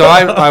 So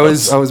I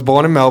was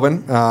born in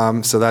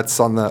Melbourne. So that's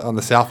on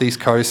the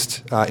southeast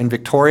coast in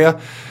Victoria.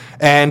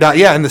 And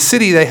in the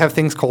city they have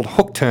things called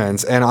hook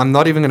turns, and I'm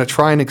not even going to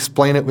try and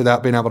explain it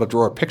without being able to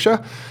draw a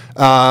picture.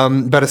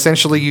 But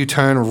essentially, you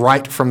turn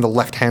right from the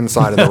left-hand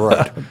side of the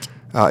road.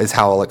 Is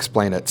how I'll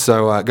explain it.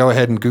 So go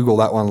ahead and Google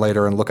that one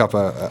later and look up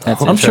a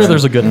hook I'm sure turn.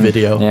 there's a good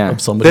video of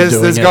somebody doing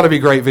it. There's got to be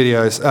great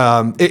videos.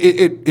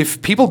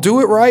 If people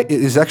do it right,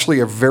 it is actually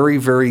a very,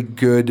 very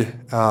good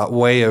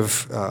way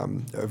of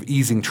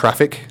easing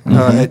traffic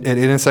at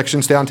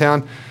intersections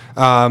downtown.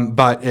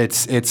 But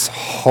it's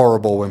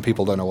horrible when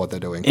people don't know what they're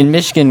doing. In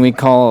Michigan, we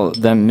call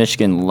them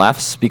Michigan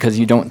lefts because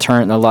you don't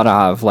turn a lot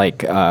of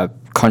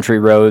country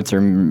roads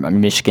or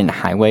Michigan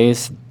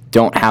highways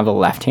don't have a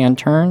left-hand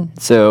turn.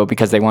 So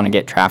because they want to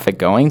get traffic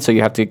going, so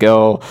you have to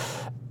go.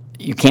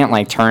 You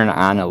can't turn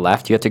on a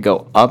left. You have to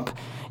go up.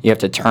 You have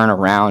to turn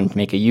around,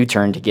 make a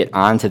U-turn to get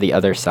onto the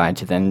other side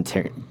to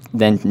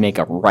then make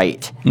a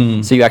right.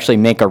 So you actually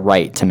make a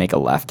right to make a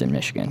left in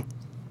Michigan.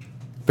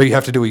 But you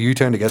have to do a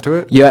U-turn to get to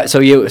it? Yeah, so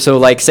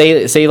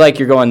say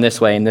you're going this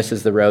way and this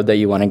is the road that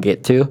you want to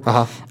get to.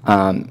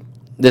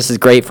 This is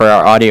great for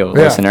our audio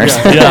listeners.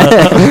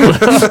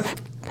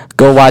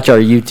 Go watch our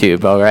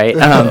YouTube, all right?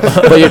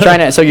 But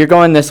you're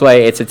going this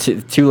way, it's a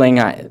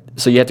two-lane,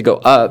 so you have to go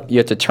up, you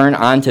have to turn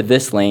onto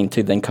this lane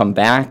to then come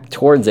back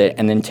towards it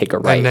and then take a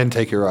right. And then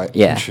take your right.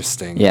 Yeah.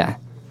 Interesting. Yeah.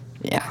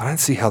 I don't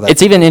see how that...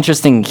 It's even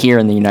interesting here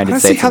in the United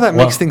States. I don't see how that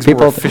makes things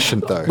more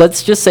efficient, though.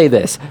 Let's just say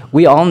this.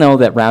 We all know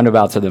that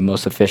roundabouts are the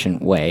most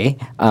efficient way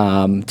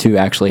to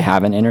actually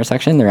have an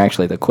intersection. They're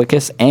actually the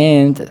quickest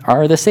and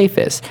are the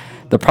safest.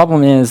 The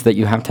problem is that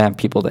you have to have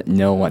people that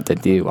know what to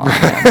do on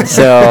them.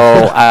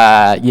 So,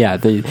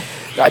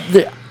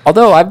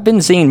 although I've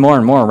been seeing more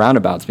and more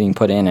roundabouts being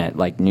put in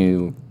at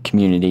new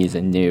communities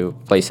and new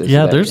places.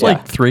 Yeah, there's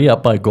 3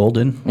 up by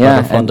Golden.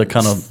 Yeah, fun to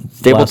kind of.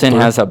 Stapleton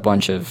has a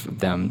bunch of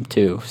them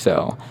too.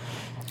 So,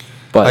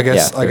 but I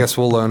guess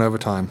we'll learn over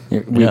time.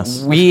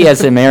 We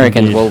as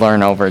Americans will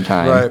learn over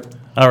time. Right.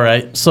 All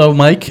right. So,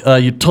 Mike,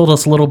 you told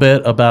us a little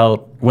bit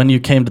about when you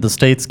came to the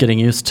States, getting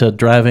used to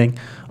driving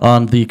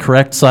on the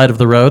correct side of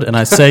the road. And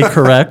I say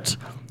correct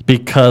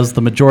because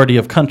the majority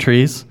of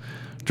countries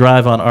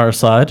drive on our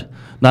side.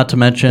 Not to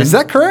mention... Is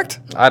that correct?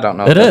 I don't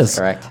know if that's is.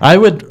 Correct. I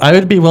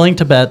would be willing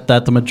to bet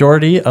that the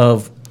majority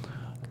of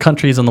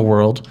countries in the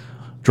world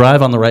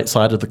drive on the right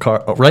side of the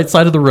car, right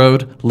side of the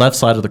road, left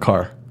side of the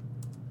car.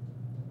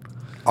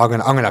 I'm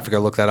gonna have to go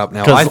look that up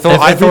now. 'Cause I if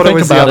thought we it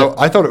was think the about other.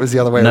 I thought it was the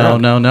other way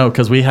around. No,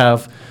 because we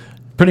have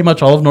pretty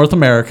much all of North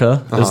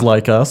America is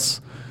like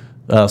us.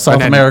 South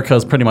then- America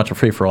is pretty much a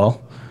free for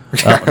all.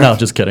 No,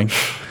 just kidding.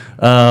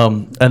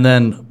 And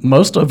then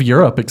most of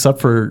Europe except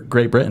for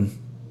Great Britain.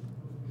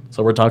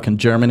 So we're talking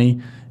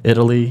Germany,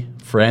 Italy,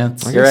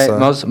 France. You're right.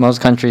 So-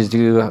 Most countries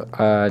do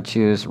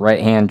choose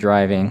right-hand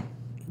driving.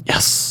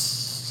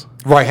 Yes.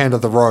 Right hand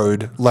of the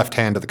road, left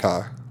hand of the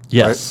car.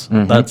 Yes.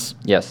 Mm-hmm. That's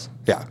Yes.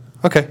 Yeah.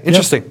 Okay.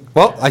 Interesting.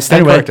 Well, I stand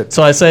Anyway, corrected.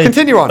 so I say-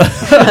 continue on.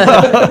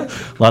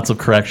 lots of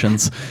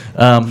corrections.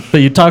 But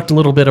you talked a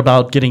little bit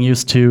about getting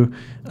used to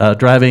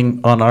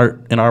driving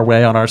in our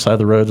way on our side of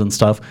the roads and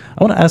stuff.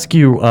 I want to ask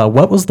you,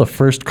 what was the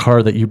first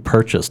car that you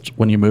purchased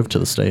when you moved to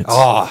the States?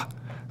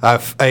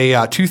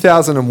 A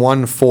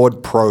 2001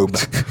 Ford Probe.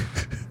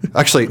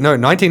 Actually, no,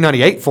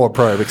 1998 Ford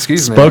Probe.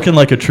 Excuse me. Spoken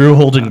like a true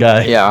Holden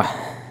guy. Yeah.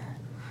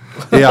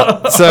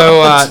 Yeah.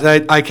 So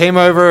I came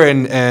over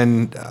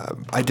and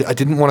I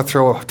didn't want to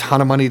throw a ton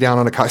of money down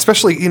on a car,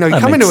 especially you That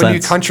come makes into a new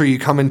sense. country, you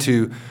come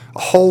into a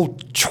whole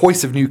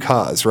choice of new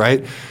cars,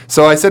 right?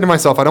 So I said to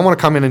myself, I don't want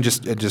to come in and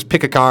just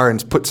pick a car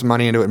and put some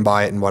money into it and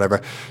buy it and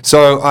whatever.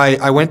 So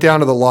I went down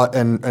to the lot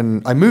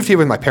and I moved here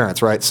with my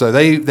parents, right? So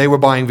they were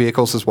buying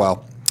vehicles as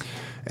well,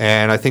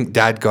 and I think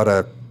Dad got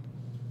a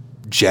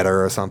Jetta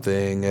or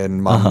something,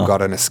 and Mum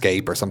got an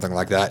Escape or something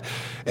like that.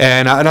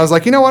 And I was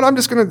like, you know what? I'm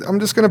just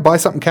gonna buy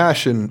something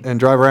cash and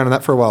drive around in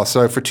that for a while.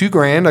 So for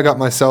 $2,000, I got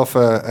myself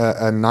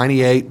a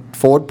 '98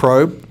 Ford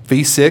Probe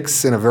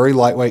V6 in a very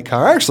lightweight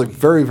car. I'm actually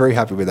very, very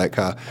happy with that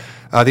car.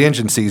 The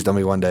engine seized on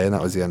me one day, and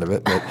that was the end of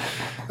it. But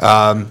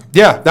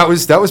yeah, that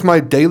was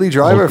my daily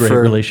driver All great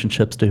for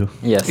relationships do.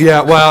 Yes.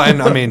 yeah. Well,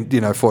 and I mean,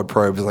 Ford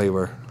Probes, they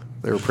were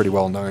pretty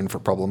well known for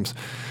problems.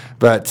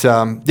 But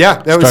yeah,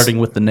 that was Starting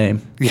with the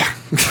name. yeah.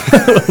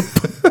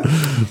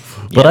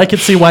 But I could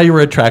see why you were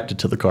attracted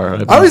to the car.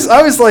 I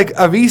was like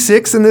a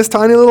V6 in this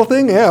tiny little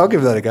thing. Yeah, I'll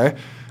give that a go.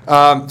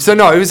 So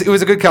no, it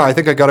was a good car. I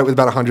think I got it with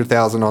about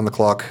 100,000 on the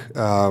clock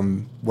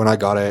when I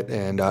got it,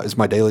 and it was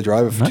my daily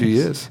driver for 2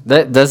 years.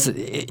 That does.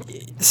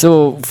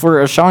 So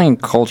for Australian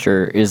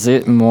culture, is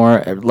it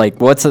more like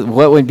what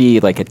would be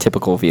like a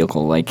typical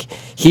vehicle? Like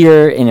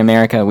here in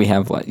America, we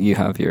have what you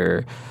have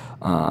your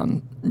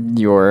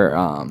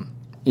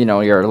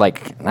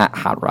like not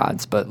hot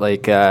rods, but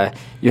like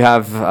you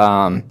have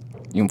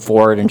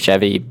Ford and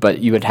Chevy, but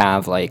you would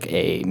have like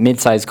a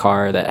mid-sized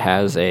car that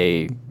has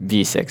a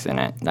V6 in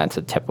it. That's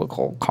a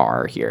typical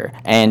car here.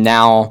 And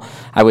now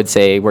I would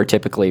say we're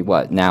typically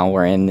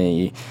we're in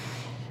the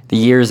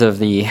years of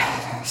the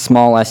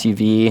small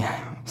SUV.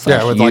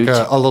 Yeah, with ute.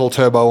 like a little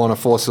turbo on a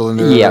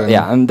 4-cylinder.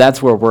 Yeah, and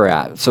that's where we're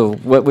at. So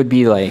what would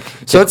be like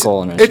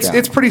typical in Australia?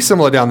 it's pretty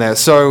similar down there.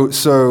 So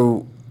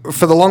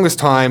for the longest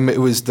time, it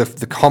was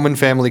the common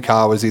family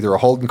car was either a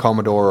Holden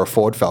Commodore or a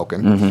Ford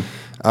Falcon.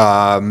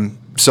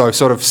 So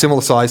sort of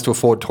similar size to a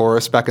Ford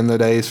Taurus back in the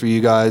days for you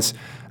guys.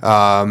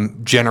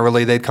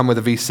 Generally, they'd come with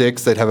a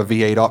V6. They'd have a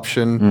V8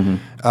 option,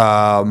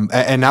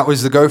 and that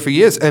was the go for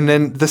years. And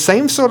then the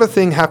same sort of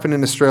thing happened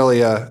in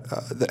Australia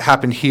that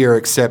happened here,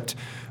 except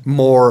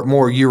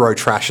more Euro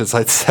trash, as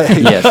I'd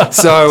say. Yes.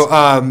 So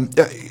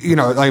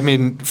I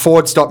mean,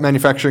 Ford stopped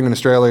manufacturing in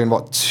Australia in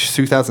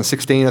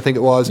 2016, I think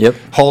it was. Yep.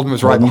 Holden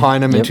was right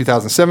behind them in Yep.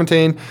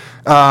 2017.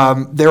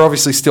 They're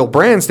obviously still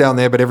brands down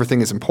there, but everything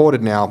is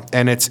imported now,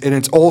 and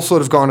it's all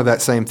sort of gone to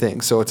that same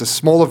thing. So it's a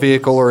smaller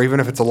vehicle, or even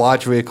if it's a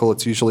large vehicle,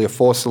 it's usually a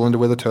 4-cylinder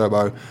with a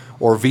turbo,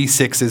 or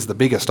V6 is the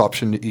biggest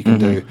option that you can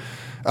do.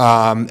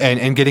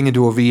 And getting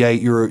into a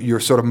V8, you're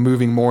sort of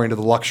moving more into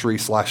the luxury /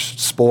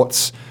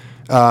 sports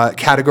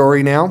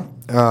category now.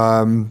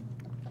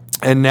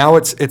 And now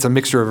it's a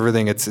mixture of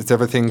everything. It's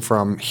everything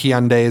from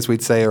Hyundai, as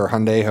we'd say, or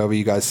Hyundai, however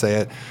you guys say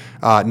it,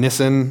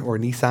 Nissan or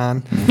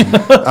Nissan,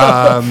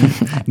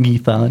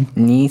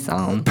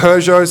 Nissan.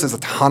 Peugeots. There's a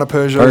ton of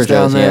Peugeots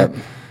down there.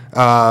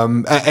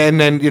 And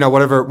then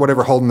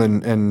whatever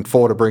Holden and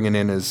Ford are bringing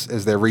in as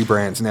their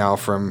rebrands now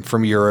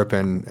from Europe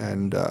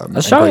and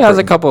Australia and has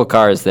a Great couple of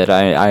cars that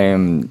I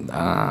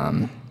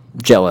am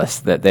jealous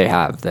that they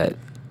have that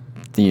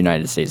the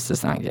United States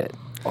does not get.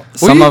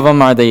 Some of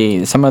them are the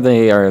Utes some of,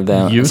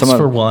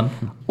 for one.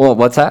 Well,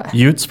 what's that?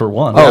 Utes for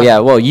one. Oh yeah,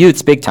 well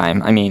Utes big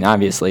time. I mean,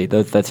 obviously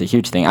that's a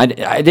huge thing. I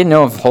didn't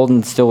know if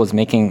Holden still was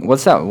making.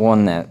 What's that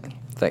one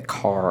that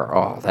car?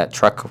 Oh, that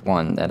truck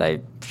one that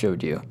I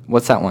showed you.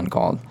 What's that one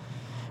called?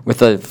 With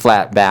the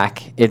flat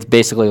back. It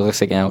basically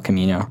looks like an El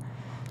Camino,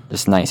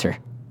 just nicer.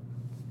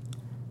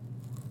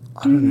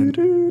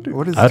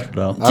 What is I it? don't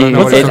know. I don't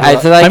know what It- it's I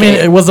feel like I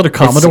mean, was it a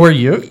Commodore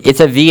Ute? It's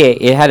a V8.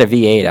 It had a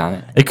V8 on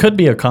it. It could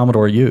be a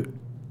Commodore Ute.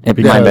 It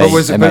Because- might be.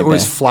 But It might it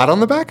was be. flat on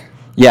the back?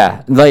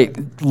 Yeah, like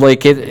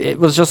it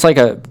was just like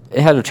it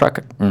had a truck.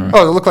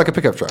 Oh, it looked like a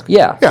pickup truck.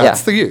 Yeah, Yeah, yeah.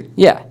 it's the Ute.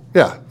 Yeah.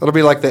 Yeah, it'll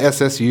be like the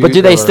SSU. But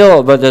do they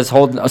still? But does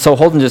Holden? So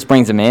Holden just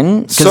brings them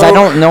in because I So-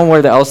 don't know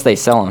where else they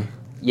sell them.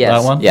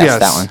 Yes, That one? Yes,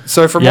 that one.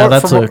 So from Yeah, what,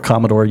 that's from a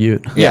Commodore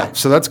Ute. Yeah,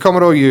 so that's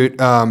Commodore Ute.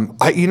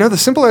 The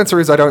simple answer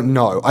is I don't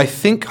know. I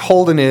think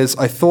Holden is.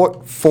 I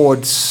thought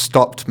Ford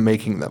stopped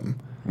making them.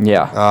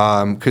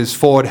 Yeah. Because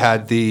Ford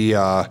had the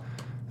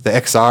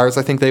XRs,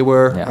 I think they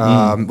were,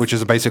 Yeah. which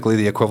is basically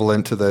the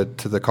equivalent to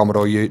the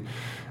Commodore Ute.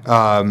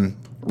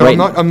 But Right.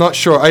 I'm not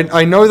sure.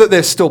 I know that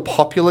they're still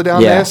popular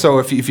down Yeah. there. So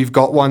if you've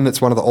got one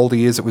that's one of the older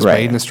years that was Right.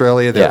 made in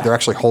Australia, Yeah. they're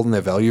actually holding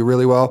their value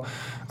really well.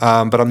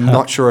 But I'm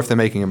not sure if they're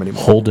making them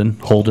anymore. Holden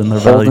their Holding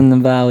value. the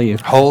value.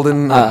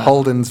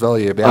 Holden's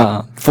value.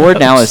 Yeah. Ford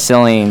now is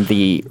selling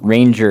the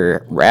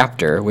Ranger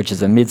Raptor, which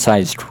is a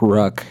mid-sized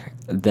truck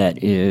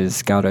that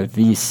is got a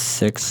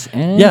V6.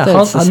 Yeah,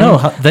 that's the I same.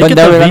 know. They But get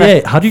they're the gonna-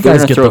 V8. How do you they're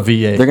guys gonna get throw-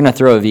 the V8? They're gonna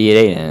throw a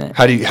V8 in it.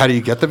 How do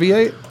you get the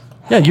V8?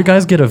 Yeah, you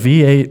guys get a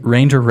V8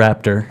 Ranger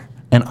Raptor,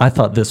 and I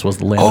thought this was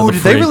the land of Oh, the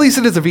did free. they release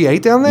it as a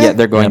V8 down there? Yeah,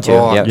 they're going to.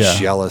 Oh, I'm Yep. Yeah.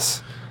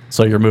 jealous.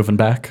 So you're moving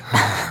back?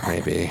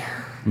 Maybe.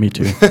 Me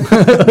too.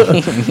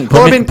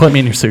 Well, I mean, Put me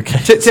in your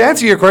suitcase. to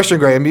answer your question,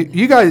 Graham,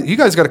 you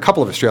guys got a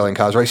couple of Australian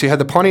cars, right? So you had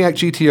the Pontiac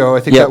GTO. I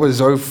think Yep. that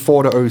was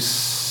 04 to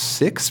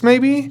 06,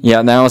 maybe.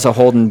 Yeah, that was a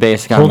Holden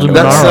base. Holden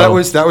That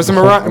was the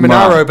Monaro.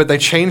 Monaro, but they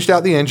changed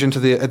out the engine to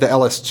the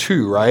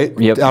LS2, right?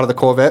 Yep. Out of the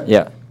Corvette.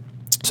 Yeah.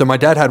 So my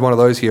dad had one of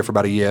those here for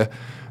about a year.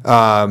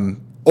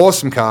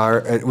 Awesome car.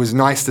 It was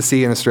nice to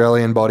see an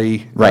Australian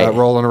body Right.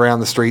 rolling around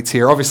the streets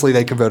here. Obviously,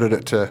 they converted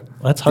it to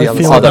That's how the I other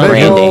feel side about of the it.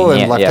 hill Branding, and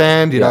yeah, left yeah,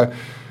 hand, you yeah. know.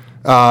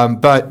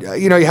 But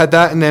you had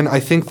that, and then I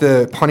think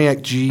the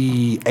Pontiac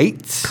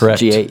G8. Correct.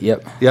 G8.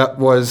 Yep. Yeah,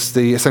 was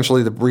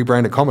essentially the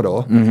rebranded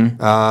Commodore,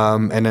 Mm-hmm.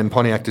 and then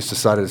Pontiac just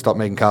decided to stop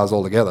making cars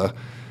altogether.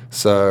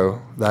 So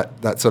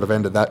that sort of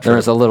ended that. There trip.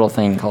 was a little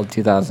thing called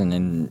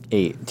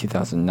 2008,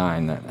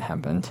 2009 that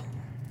happened.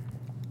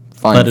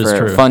 Fun That is for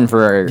true. fun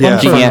for Yeah,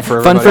 GM, fun for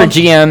everybody.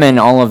 GM and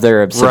all of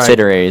their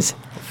subsidiaries.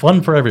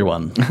 Fun for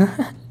everyone.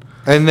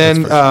 And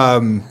then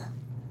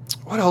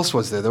what else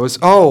was there? There was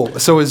so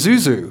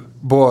Isuzu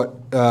brought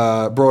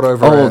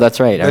over. Oh, that's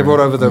right. I They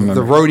brought over the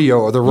rodeo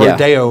or the Yeah.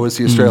 rodeo, as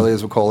the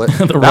Australians would call it.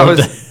 The That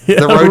was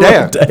the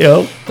rodeo.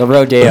 Rodeo. The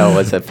Rodeo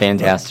was a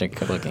fantastic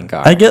looking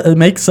car. I get it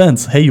makes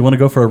sense. Hey, you want to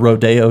go for a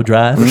rodeo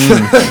drive?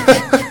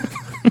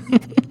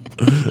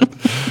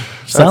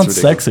 Sounds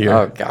ridiculous. sexier.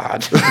 Oh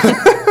God.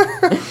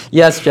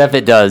 Yes, Jeff,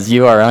 it does.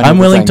 You are. 100% I'm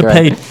willing to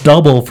correct. pay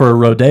double for a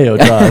rodeo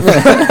drive.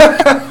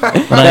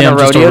 When I am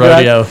just a rodeo drive?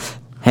 rodeo.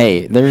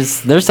 Hey,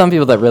 there's some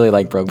people that really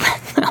like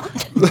Brokeback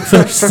Mountain.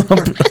 There's some,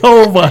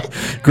 oh my,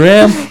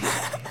 Graham.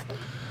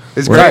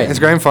 Is Right.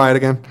 Graham fired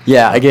again?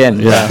 Yeah, again.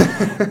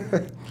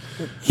 Yeah.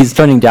 He's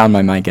turning down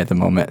my mic at the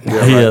moment.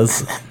 He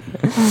is.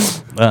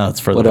 It's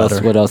for What the else?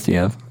 better. What else do you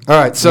have? All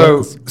right,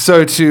 so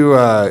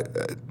to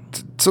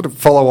sort of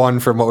follow on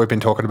from what we've been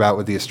talking about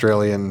with the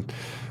Australian,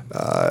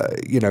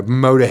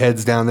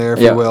 motorheads down there, if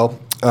Yeah. you will.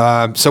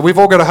 So we've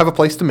all got to have a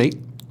place to meet,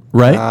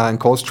 Right? and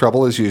cause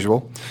trouble as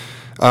usual.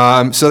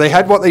 So they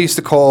had what they used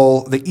to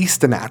call the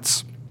Easter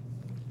Nats.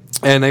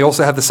 And they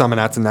also had the Summer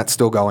Nats, and that's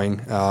still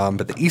going.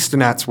 But the Easter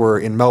Nats were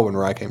in Melbourne,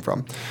 where I came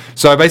from.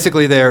 So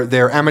basically,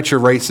 they're amateur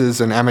races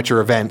and amateur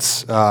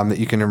events that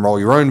you can enroll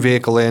your own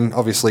vehicle in.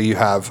 Obviously, you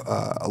have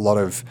a lot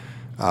of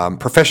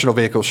professional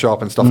vehicle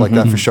shop and stuff like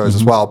that for shows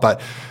as well.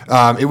 But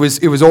it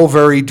was all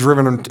very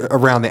driven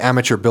around the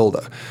amateur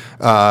builder.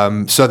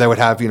 So they would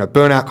have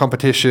burnout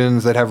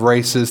competitions. They'd have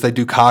races. They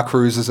do car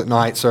cruises at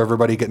night, so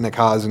everybody get in their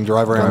cars and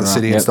drive around the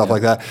city and Yep, stuff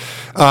like that.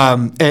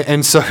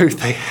 And so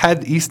they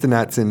had Easter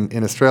Nats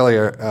in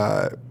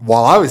Australia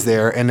while I was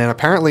there, and then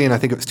apparently I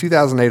think it was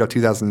 2008 or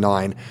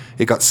 2009,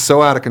 it got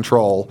so out of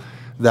control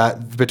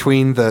that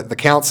between the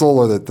council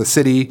or the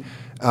city,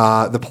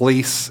 the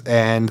police,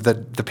 and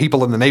the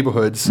people in the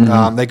neighborhoods,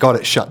 they got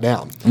it shut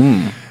down.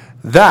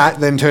 That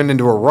then turned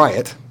into a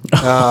riot.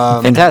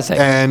 Fantastic.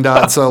 And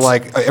so,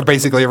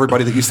 basically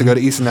everybody that used to go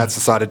to Eastern Nats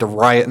decided to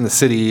riot in the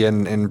city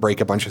and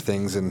break a bunch of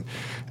things and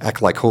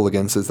act like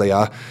hooligans as they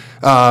are.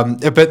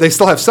 But they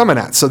still have Summer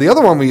Nats. So the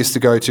other one we used to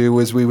go to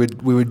was we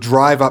would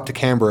drive up to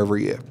Canberra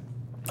every year.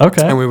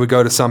 Okay. And we would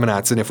go to Summer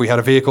Nats, and if we had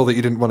a vehicle that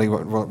you didn't really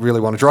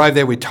want to drive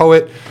there, we'd tow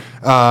it.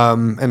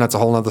 And that's a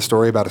whole other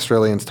story about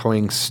Australians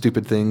towing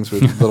stupid things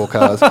with little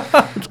cars.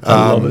 I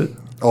love it.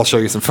 I'll show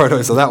you some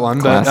photos of that one.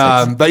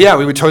 Classics. But yeah,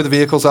 we would tow the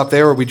vehicles up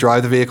there, or we'd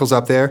drive the vehicles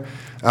up there,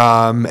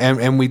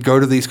 and we'd go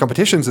to these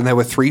competitions, and there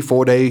were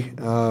 3-4 day,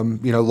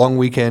 long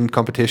weekend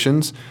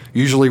competitions,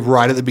 usually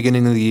right at the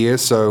beginning of the year,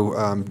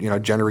 so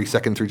January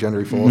 2nd through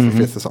January 4th or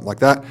 5th or something like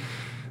that,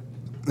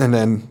 and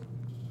then.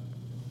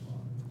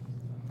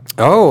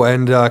 Oh,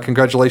 and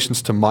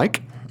congratulations to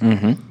Mike.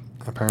 Mm-hmm.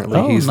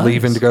 Apparently, he's nice.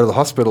 leaving to go to the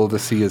hospital to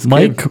see his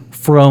Mike kid.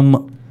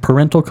 from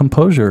Parental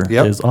Composure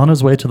Yep. is on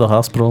his way to the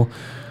hospital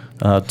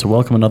to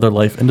welcome another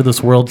life into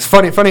this world. It's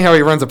funny how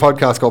he runs a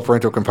podcast called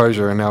Parental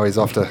Composure, and now he's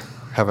off to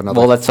have another.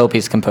 Well, let's hope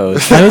he's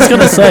composed. I was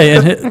going to say,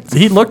 and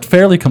he looked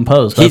fairly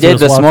composed. He as did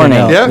was this walking morning.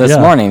 out. Yeah. This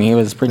morning, he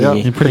was pretty, Yeah.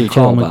 He's pretty pretty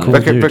chill calm and about cool.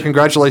 it. but dude.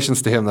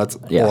 congratulations to him. That's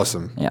Yeah.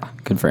 awesome. Yeah,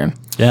 good for him.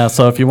 Yeah,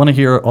 so if you want to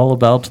hear all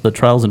about the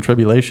trials and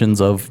tribulations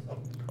of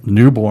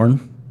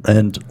newborn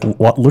and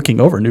looking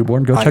over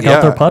newborn, go check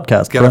out their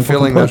podcast, Get a Parental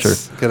feeling Composure.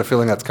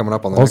 that's coming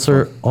up on the next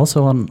one.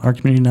 Also on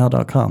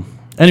ourcommunitynow.com.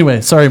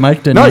 Anyway, sorry,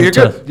 Mike didn't. No, mean you're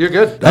to- good. You're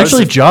good. I was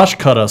Actually, just- Josh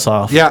cut us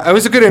off. Yeah, it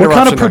was a good What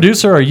interruption. kind of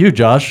producer are you,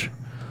 Josh?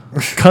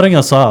 Cutting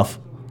us off.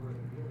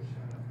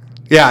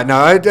 Yeah, no,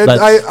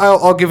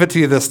 I'll give it to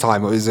you this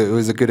time. It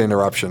was a good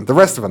interruption. The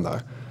rest of them, though.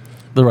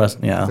 The rest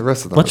of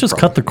them. Let's are just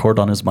cut the cord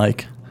on his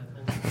mic.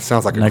 That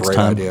sounds like a Next great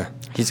time. idea.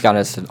 He's got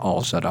us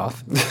all shut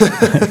off.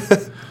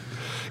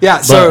 Yeah.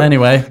 So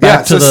anyway,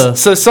 back to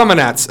the summer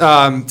gnats.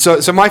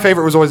 So my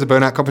favorite was always the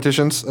burnout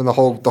competitions, and the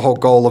whole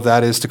goal of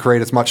that is to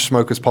create as much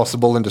smoke as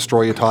possible and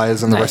destroy your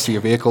tires and the rest of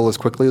your vehicle as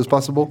quickly as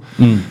possible.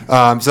 So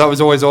that was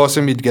always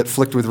awesome. You'd get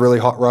flicked with really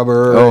hot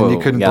rubber, and you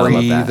couldn't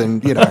breathe,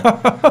 and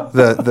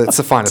it's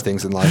the finer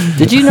things in life.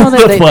 Did you know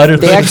that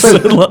they actually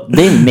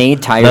they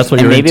made tires, That's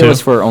what and you're maybe it into.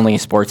 was for only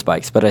sports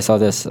bikes, but I saw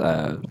this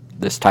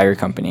this tire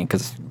company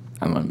because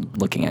I'm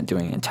looking at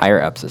doing an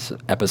entire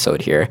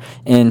episode here,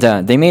 and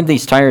they made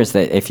these tires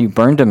that if you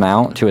burned them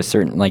out to a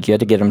certain, like you had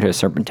to get them to a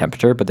certain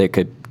temperature, but they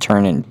could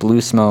turn in blue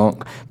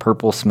smoke,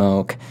 purple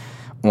smoke,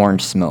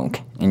 orange smoke,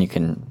 and you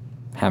can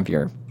have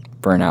your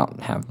burnout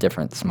have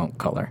different smoke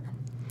color.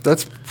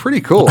 That's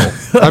pretty cool.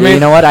 I mean, you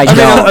know what? I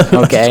don't.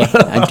 Okay,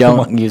 I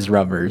don't use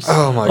rubbers.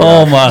 Oh my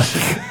Oh god. my!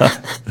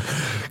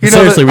 You know,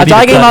 Seriously, we I'm need to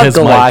talking cut about his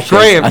mic.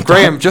 galoshes.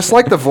 Graham, just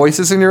like the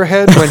voices in your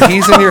head, when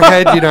he's in your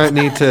head, you don't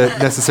need to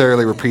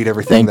necessarily repeat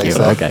everything Thank they you.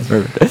 say. Okay.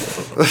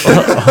 Perfect.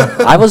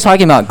 I was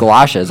talking about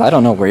galoshes. I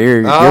don't know where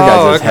your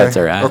guys' heads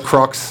are at. Or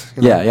Crocs.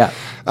 you know. Yeah.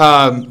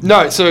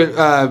 No,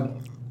 so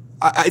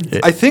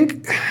I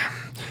think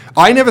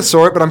I never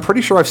saw it, but I'm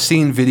pretty sure I've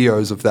seen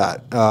videos of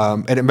that,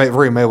 and it may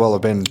well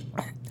have been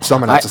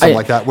summer nights or something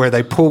like that, where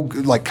they pull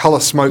like color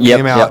smoke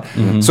came out,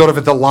 sort of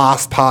at the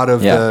last part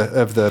of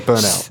the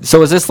burnout.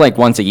 So is this like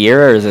once a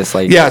year, or is this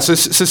like? Yeah, so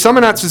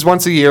summer nights is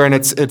once a year, and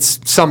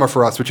it's summer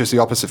for us, which is the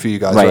opposite for you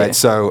guys, right?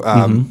 So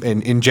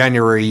in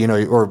January,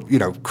 or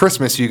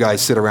Christmas, you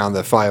guys sit around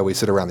the fire, we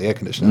sit around the air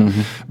conditioner.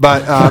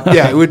 But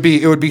yeah, it would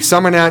be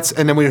summer gnats,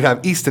 and then we would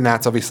have Easter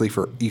gnats, obviously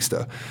for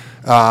Easter.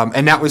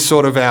 And that was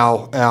sort of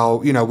our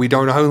we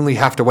don't only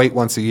have to wait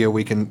once a year,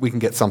 we can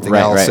get something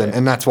else,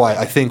 and that's why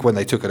I think when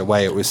they took it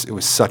away, it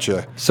was such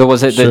a. So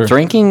was it the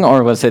drinking,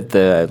 or was it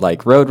the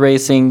like road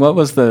racing? What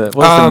was the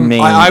main?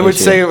 I would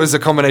issue? say it was a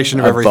combination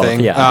of everything.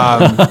 Both,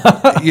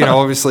 yeah.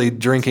 Obviously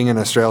drinking and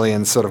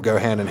Australians sort of go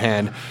hand in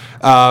hand.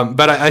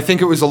 But I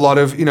think it was a lot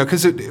of,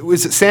 because it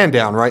was at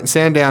Sandown, right? And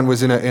Sandown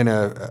was in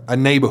a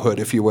neighborhood,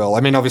 if you will. I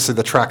mean, obviously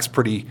the track's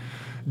pretty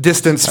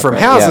distance from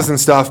houses and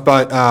stuff,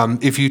 but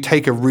if you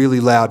take a really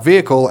loud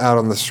vehicle out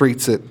on the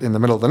streets in the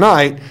middle of the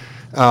night,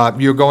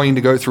 you're going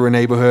to go through a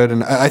neighborhood,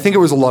 and I think it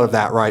was a lot of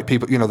that, right?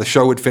 People, the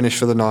show would finish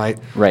for the night,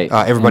 right?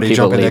 Everybody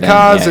jump in their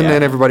cars, and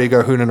then everybody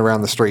go hooning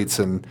around the streets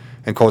and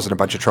causing a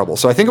bunch of trouble.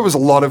 So I think it was a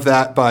lot of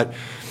that, but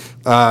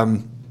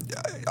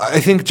I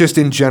think just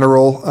in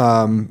general,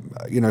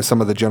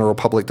 some of the general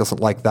public doesn't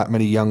like that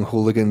many young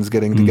hooligans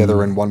getting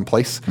together in one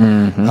place.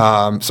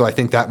 So I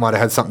think that might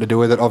have had something to do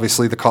with it.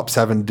 Obviously, the cops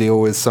having to deal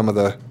with some of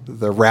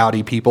the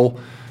rowdy people.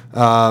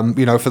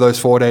 For those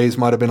 4 days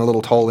might have been a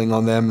little tolling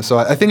on them. So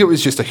I think it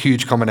was just a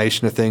huge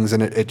combination of things,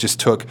 and it just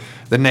took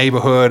the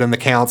neighborhood and the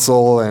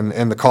council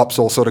and the cops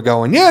all sort of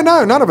going, yeah,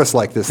 no, none of us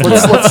like this.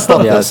 Let's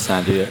stop this. Let's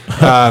not do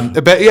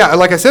it. But yeah,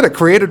 like I said, it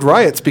created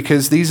riots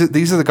because these are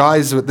the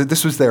guys.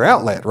 This was their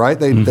outlet, right?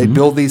 They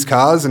build these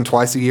cars, and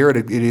twice a year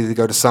it'd either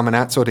go to summer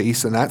gnats or to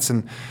Easter gnats,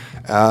 and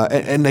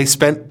they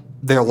spent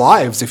their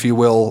lives, if you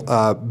will,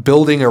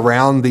 building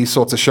around these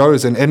sorts of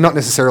shows, and not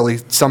necessarily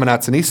summer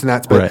gnats and Easter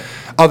gnats, but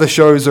other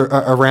shows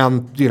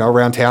around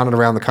town and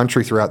around the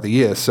country throughout the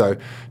year. So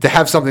to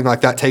have something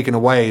like that taken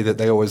away that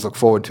they always look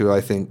forward to, I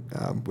think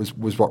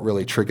was what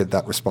really triggered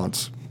that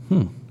response.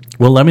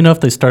 Well, let me know if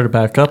they started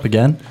back up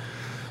again.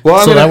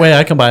 Well, that way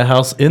I can buy a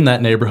house in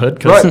that neighborhood,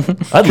 because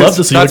I'd love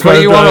to see that's the cars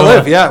where you want to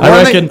drive live. Yeah,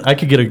 I reckon I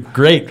could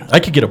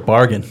get a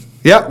bargain.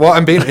 Yeah, well,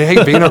 and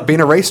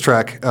being a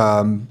racetrack,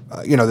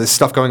 there's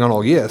stuff going on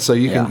all year, so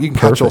you can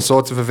catch all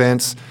sorts of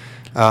events.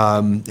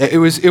 It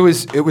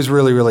was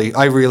really, really,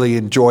 I really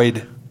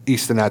enjoyed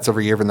Easter gnats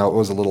every year, even though it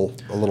was a little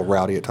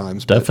rowdy at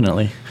times.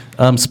 Definitely.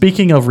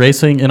 Speaking of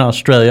racing in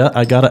Australia,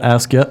 I got to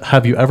ask you,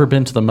 have you ever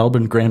been to the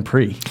Melbourne Grand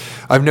Prix?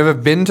 I've never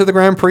been to the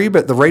Grand Prix,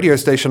 but the radio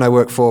station I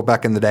worked for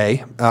back in the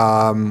day,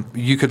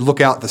 you could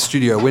look out the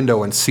studio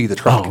window and see the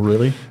track. Oh,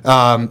 really?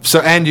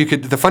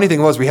 The funny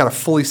thing was we had a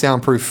fully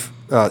soundproof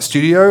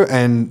studio,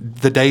 and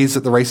the days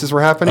that the races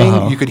were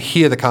happening, you could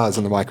hear the cars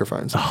and the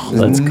microphones.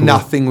 There's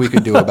nothing we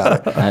could do about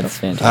it. That's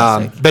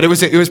fantastic. But it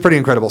was pretty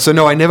incredible. So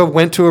no, I never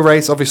went to a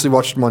race. Obviously,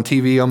 watched them on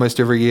TV almost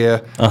every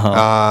year.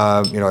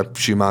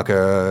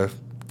 Schumacher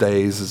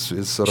days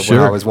is sort of when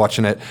I was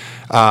watching it.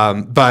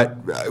 But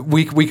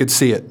we could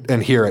see it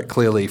and hear it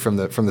clearly from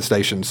the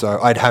station. So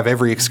I'd have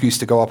every excuse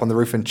to go up on the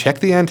roof and check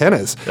the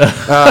antennas,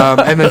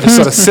 and then just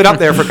sort of sit up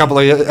there for a couple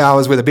of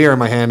hours with a beer in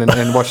my hand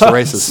and watch the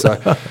races. So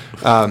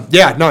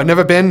I'd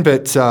never been,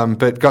 but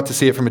got to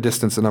see it from a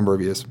distance a number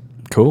of years.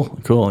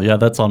 Cool. Yeah,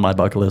 that's on my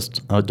bucket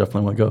list. I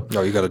definitely want to go.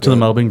 Oh, you got to do the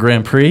Melbourne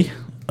Grand Prix.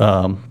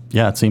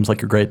 It seems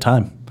like a great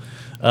time.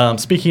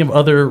 Speaking of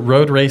other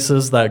road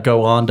races that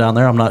go on down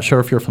there, I'm not sure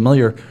if you're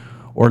familiar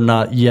or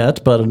not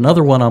yet, but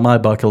another one on my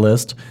bucket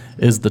list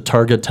is the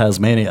Targa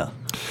Tasmania.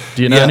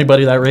 Do you know Yeah.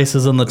 anybody that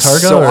races in the Targa?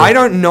 So or- I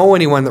don't know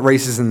anyone that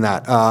races in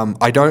that.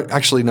 I don't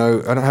actually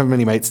know. I don't have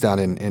many mates down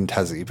in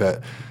Tassie,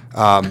 but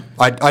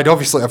I'd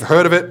obviously I've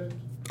heard of it.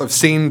 I've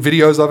seen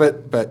videos of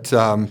it, but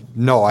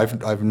no,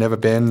 I've never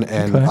been.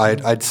 And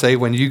Okay. I'd say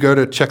when you go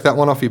to check that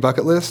one off your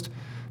bucket list,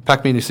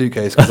 pack me in your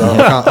suitcase because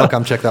I'll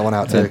come check that one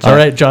out too. All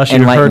right, Josh, you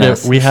heard Enlighten it.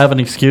 us. We have an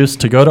excuse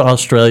to go to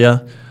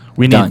Australia.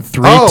 We Done. need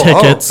 3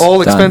 tickets. all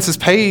Done. expenses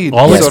paid.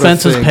 all sort of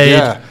expenses thing, paid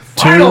yeah.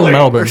 to Finally.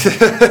 Melbourne.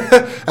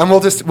 And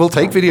we'll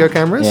take video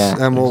cameras Yeah.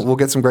 and we'll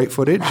get some great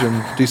footage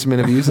and do some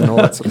interviews and all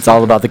that. It's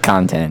all about the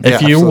content.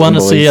 If Yeah, you want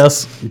to absolutely. see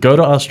us go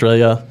to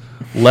Australia,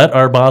 let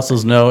our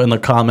bosses know in the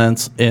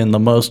comments in the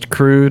most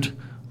crude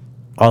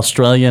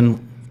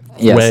Australian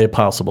Yes. way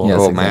possible. Yes.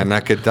 Oh exactly. man,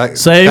 that could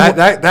Say-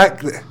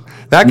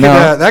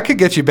 that could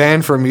get you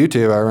banned from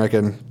YouTube. I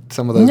reckon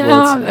some of those No,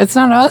 words. it's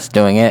not us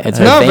doing it. It's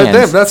No, our but fans.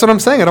 them. That's what I'm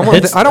saying. I don't want.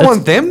 It's- I don't it's-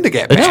 want them to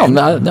get it's- banned.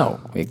 no,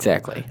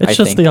 exactly. It's I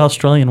just think. the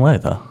Australian way,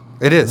 though.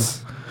 It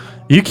is.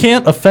 You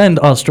can't offend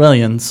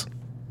Australians,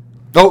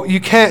 Oh, you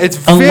can't. It's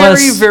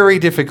Unless- very, very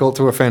difficult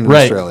to offend an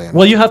right? Australian.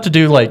 Well, you have to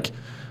do like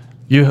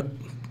you.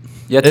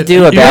 You have to It-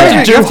 do a you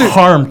bad. have to do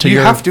harm to you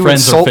your have to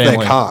friends or insult their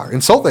family. car.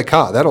 Insult their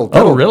car. That'll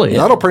really?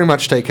 That'll pretty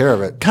much take care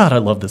of it. God, I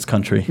love this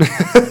country.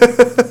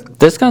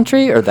 This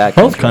country or that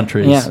Both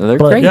country? countries. Yeah, they're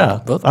But great. Yeah,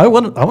 Both. I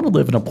want to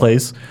live in a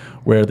place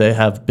where they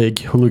have big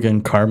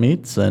hooligan car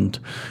meets and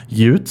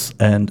utes,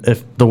 and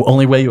if the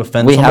only way you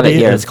offend We have somebody it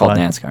here. is It's called by-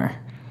 NASCAR.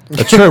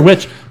 Sure,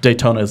 which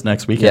Daytona is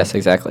next weekend. Yes,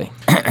 exactly.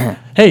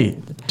 Hey,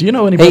 do you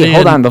know anybody? Hey,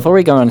 hold on. Before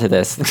we go into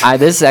this,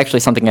 this is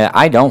actually something that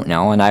I don't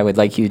know, and I would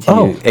like you to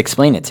Oh.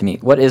 explain it to me.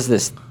 What is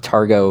this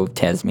Targo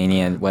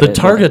Tasmania? The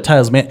Targa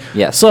Tasmania.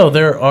 Yes. So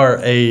there are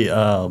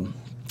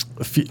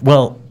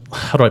well,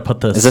 how do I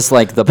put this? Is this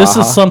like the This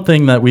Baja? is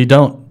something that we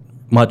don't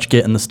much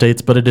get in the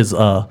States, but it is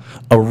a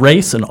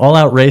race, an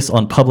all-out race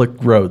on public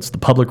roads, the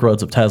public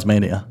roads of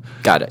Tasmania.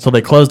 Got it. So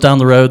they close down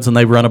the roads and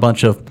they run a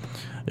bunch of,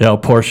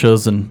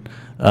 Porsches and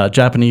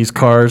Japanese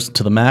cars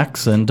to the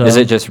max. And Is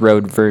it just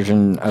road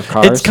version of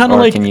cars? it's kind of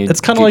or like can you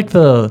it's kind do of like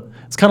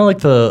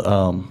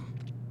the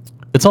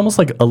it's almost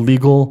like a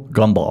legal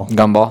gumball.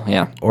 gumball.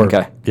 Yeah. Or,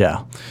 okay.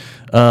 Yeah.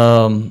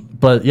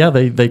 But yeah,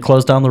 they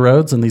close down the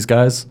roads, and these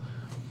guys,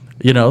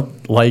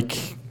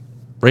 like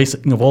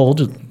racing of old,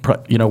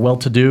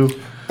 well-to-do.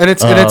 And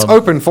it's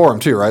open for them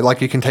too, right?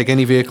 Like you can take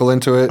any vehicle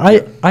into it.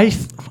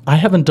 I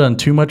haven't done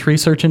too much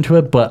research into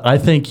it, but I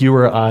think you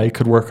or I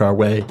could work our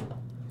way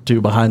to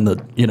behind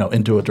the,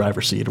 into a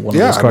driver's seat of one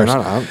Yeah, of those I mean,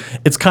 cars. I don't know.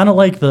 It's kind of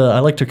like I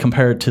like to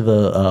compare it to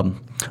the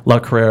La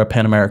Carrera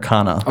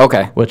Panamericana.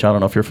 Okay. Which I don't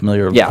know if you're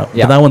familiar with. Yeah, But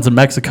yeah. that one's in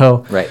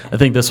Mexico. Right. I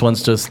think this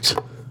one's just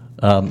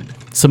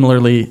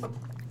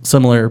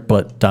similar,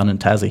 but down in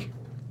Tassie.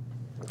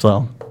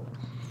 So,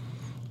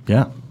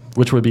 yeah,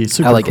 which would be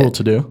super like cool it.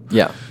 to do.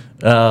 Yeah.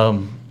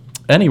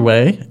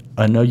 Anyway,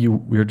 I know we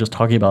were just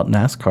talking about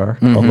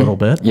NASCAR a little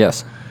bit.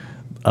 Yes.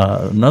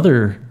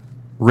 Another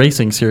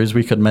racing series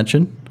we could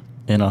mention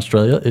in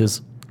Australia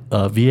is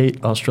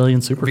V8 Australian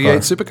Supercar.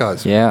 V8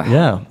 supercars. Yeah.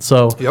 Yeah.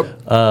 So,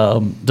 Yep.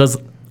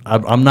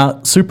 I'm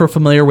not super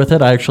familiar with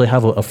it. I actually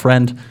have a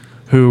friend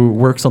who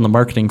works on the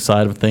marketing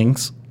side of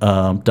things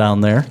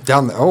down there.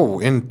 Down the,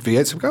 in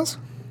V8 supercars?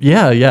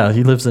 Yeah.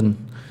 He lives in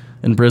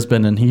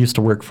Brisbane, and he used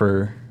to work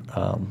for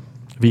V8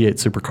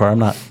 Supercar. I'm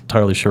not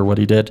entirely sure what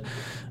he did.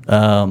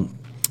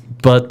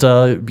 But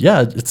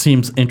it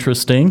seems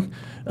interesting.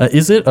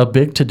 Is it a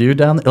big to-do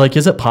down there? Like,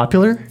 is it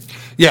popular?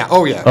 Yeah.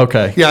 Oh, yeah.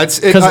 Okay. Yeah. Because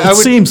it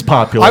seems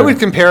popular. I would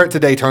compare it to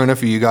Daytona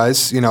for you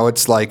guys.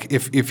 It's like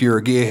if you're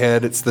a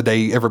gearhead, it's the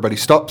day everybody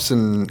stops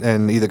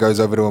and either goes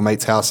over to a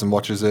mate's house and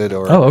watches it,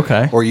 or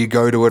okay. or you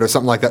go to it or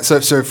something like that.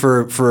 So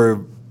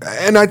for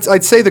and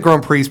I'd say the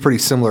Grand Prix is pretty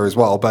similar as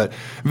well. But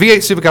V8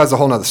 Supercar is a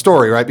whole nother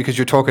story, right? Because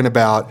you're talking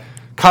about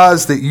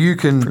cars that you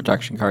can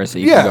Production cars that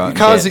you can go out and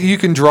cars get. that you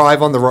can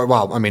drive on the road.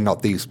 Well, I mean,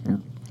 not these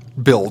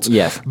builds.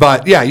 Yes.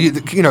 But yeah,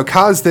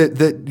 cars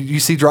that you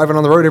see driving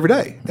on the road every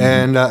day,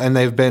 and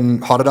they've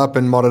been hotted up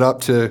and modded up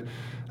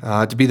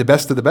to be the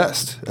best of the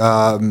best.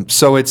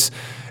 So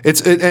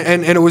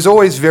and it was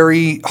always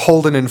very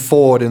Holden and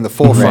Ford in the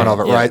forefront Right, of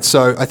it, yeah. right?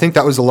 So I think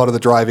that was a lot of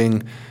the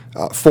driving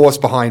force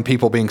behind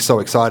people being so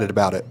excited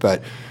about it.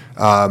 But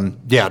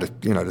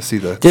to see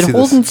the Did see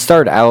Holden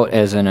start out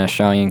as an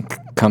Australian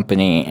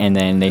company and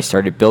then they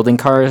started building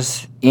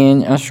cars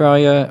in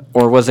Australia?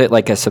 Or was it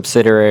like a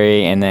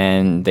subsidiary and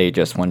then they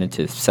just wanted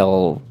to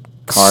sell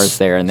cars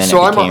there and then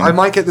So it became... I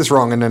might get this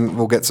wrong, and then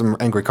we'll get some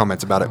angry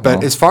comments about it.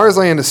 But as far as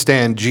I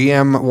understand,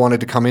 GM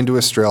wanted to come into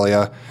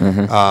Australia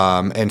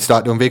and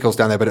start doing vehicles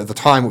down there. But at the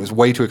time, it was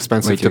way too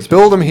expensive to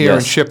build them here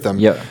and Yes. ship them.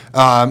 Yep.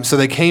 So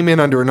they came in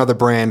under another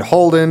brand,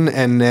 Holden,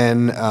 and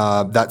then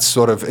that's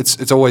sort of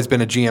it's always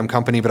been a GM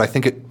company. But I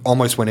think it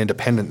almost went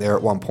independent there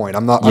at one point.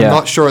 I'm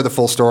not sure of the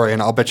full story,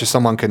 and I'll bet you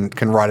someone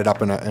can write it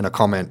up in a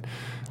comment.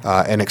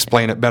 and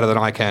explain it better than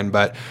I can.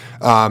 But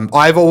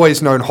I've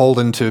always known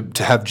Holden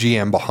to have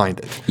GM behind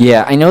it.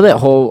 Yeah, I know that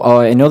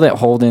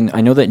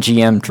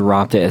GM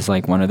dropped it as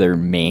like one of their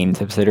main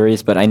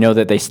subsidiaries, but I know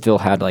that they still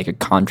had like a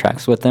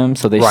contracts with them,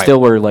 so they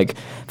still were like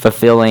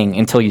fulfilling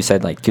until you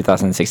said like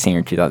 2016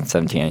 or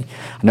 2017.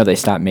 I know they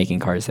stopped making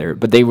cars there,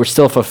 but they were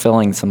still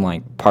fulfilling some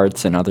like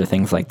parts and other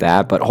things like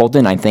that. But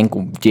Holden, I think,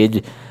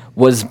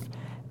 was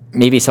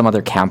maybe some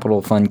other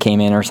capital fund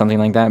came in or something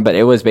like that, but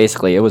it was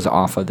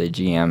off of the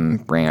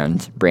GM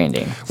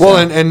branding. Well,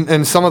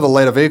 and some of the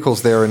later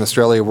vehicles there in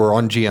Australia were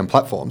on GM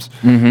platforms.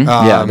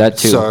 Yeah, that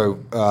too. So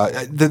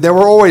they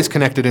were always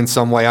connected in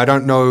some way. I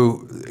don't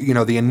know,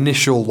 the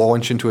initial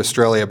launch into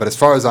Australia, but as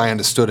far as I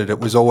understood it, it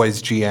was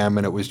always GM,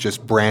 and it was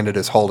just branded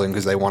as Holden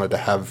because they wanted to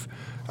have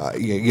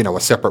a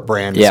separate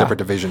brand, a separate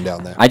division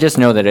down there. I just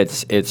know that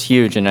it's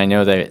huge, and I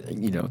know that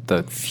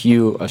the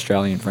few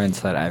Australian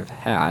friends that I've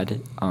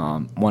had,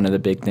 one of the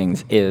big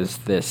things is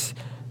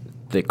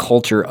the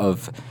culture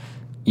of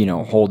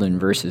Holden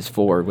versus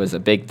Ford was a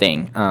big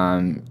thing.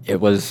 It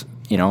was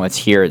it's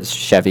here, it's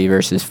Chevy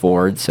versus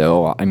Ford,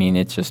 so I mean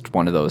it's just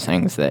one of those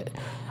things that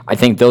I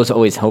think those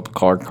always help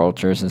car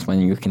cultures is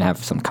when you can have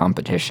some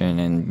competition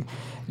and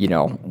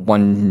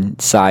one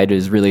side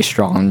is really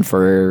strong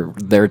for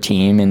their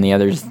team and the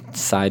other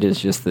side is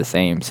just the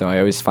same. So I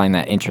always find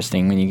that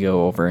interesting when you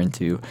go over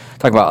into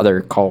talk about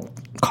other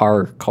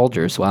car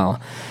cultures. Wow,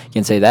 you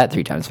can say that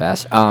 3 times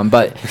fast.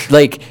 But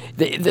like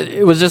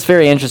it was just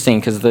very interesting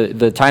because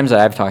the times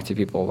that I've talked to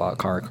people about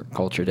car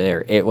culture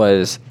there, it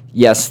was,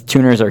 yes,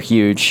 tuners are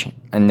huge,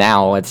 and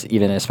now it's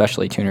even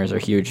especially tuners are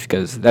huge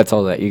because that's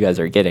all that you guys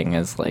are getting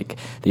is like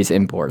these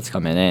imports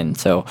coming in.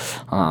 So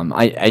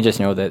I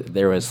just know that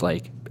there was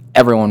like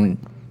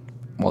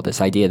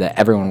this idea that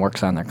everyone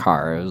works on their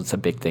car. It was a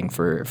big thing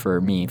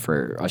for me,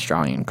 for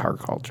Australian car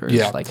culture.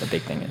 Yeah. It's like a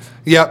big thing is.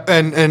 Yeah,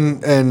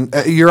 and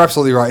you're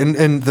absolutely right.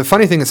 And the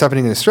funny thing that's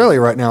happening in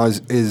Australia right now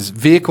is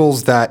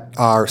vehicles that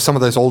are some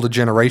of those older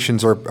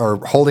generations are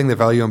holding their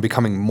value and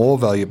becoming more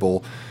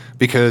valuable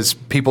because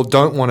people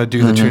don't want to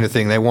do the tuner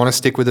thing. They want to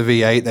stick with a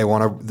V8. They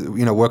want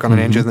to work on an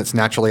engine that's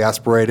naturally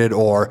aspirated,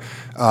 or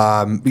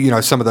some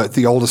of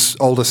the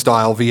older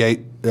style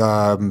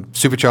V8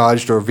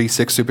 supercharged or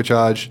V6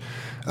 supercharged.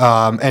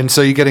 And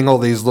so you're getting all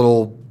these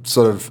little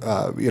sort of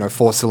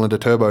 4-cylinder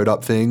turboed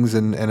up things,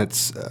 and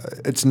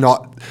it's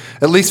not,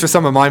 at least for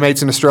some of my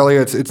mates in Australia,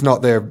 it's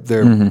not their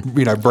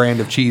brand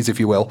of cheese, if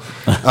you will.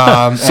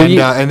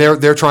 And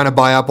they're trying to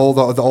buy up all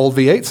the old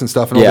V8s and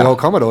stuff and all the old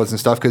Commodores and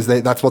stuff because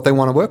that's what they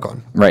want to work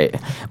on. Right.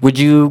 Would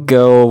you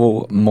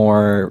go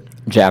more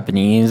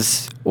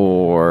Japanese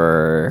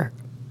or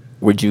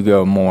would you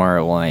go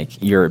more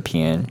like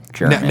European,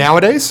 German?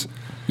 Nowadays?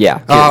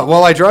 Yeah.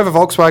 Well, I drive a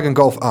Volkswagen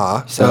Golf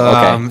R,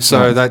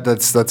 so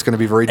that's going to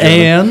be very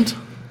German.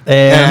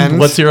 And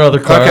what's your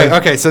other car?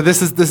 Okay. So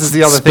this is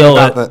the other thing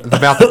about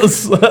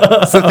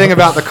the thing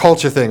about the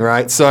culture thing,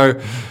 right? So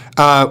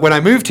when I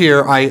moved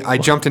here, I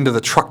jumped into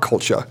the truck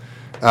culture.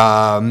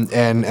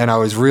 And I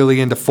was really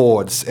into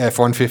Fords,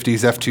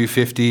 F-150s,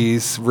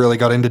 F-250s, really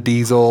got into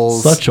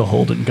diesels. Such a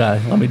Holden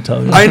guy, let me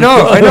tell you. I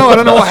know. I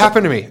don't know what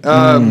happened to me.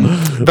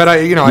 But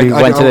I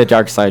went to the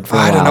dark side for a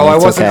while. I don't know.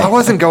 I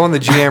wasn't going the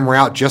GM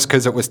route just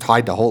because it was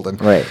tied to Holden.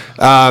 Right.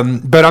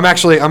 But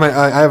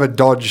I have a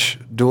Dodge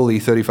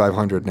Dually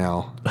 3500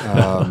 now,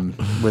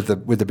 with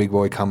the big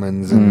boy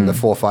Cummins and the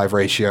 4-5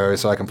 ratio,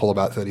 so I can pull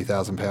about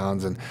 30,000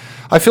 pounds, and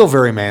I feel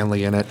very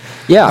manly in it.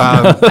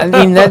 Yeah, I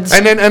mean that's.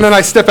 And then I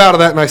step out of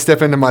that and I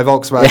step into my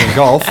Volkswagen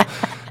Golf,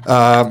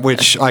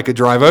 which I could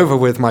drive over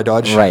with my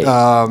Dodge. Right.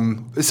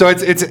 So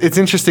it's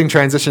interesting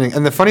transitioning,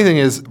 and the funny thing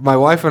is, my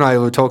wife and I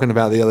were talking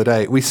about the other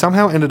day. We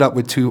somehow ended up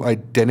with 2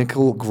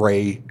 identical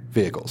gray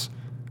vehicles.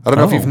 I don't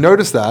know if you've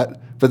noticed that.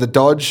 But the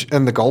Dodge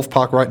and the Golf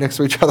park right next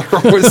to each other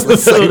are always the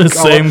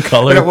same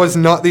color. And it was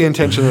not the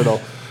intention at all.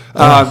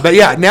 But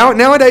yeah,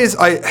 nowadays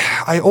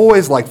I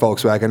always like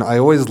Volkswagen. I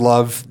always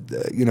love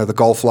the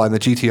Golf line, the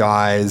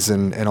GTIs,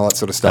 and all that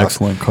sort of stuff.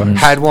 Excellent cars.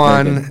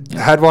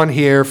 Had one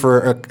here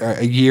for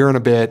a year and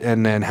a bit,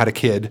 and then had a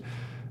kid,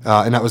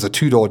 and that was a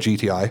 2-door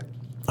GTI.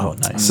 Oh,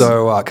 nice.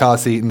 So car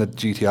seat in the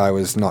GTI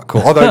was not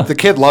cool. Although the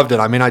kid loved it.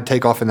 I mean, I'd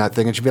take off in that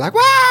thing and she'd be like,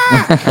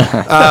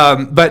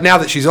 "Wah!" But now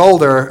that she's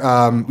older,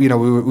 we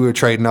were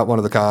trading up one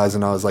of the cars,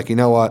 and I was like, you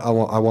know what, I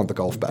want the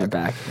Golf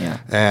back. Yeah.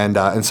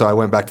 And so I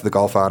went back to the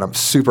Golf R, and I'm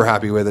super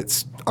happy with it.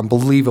 It's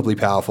unbelievably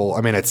powerful.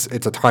 I mean, it's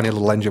a tiny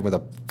little engine with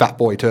a fat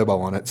boy turbo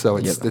on it, so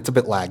it's a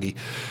bit laggy.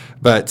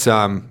 But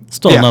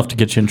still enough to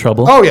get you in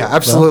trouble. Oh yeah,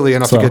 absolutely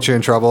enough to get you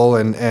in trouble,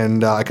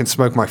 and I can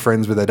smoke my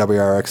friends with their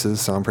WRXs,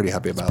 so I'm pretty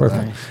happy about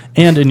that.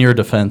 And in your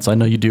defense, I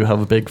know you do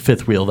have a big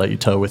fifth wheel that you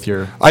tow with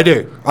your. I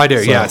do.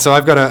 Yeah. So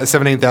I've got a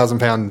 17,000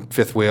 pound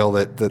fifth wheel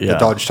that the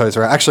Dodge tows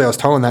around. Actually, I was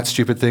towing that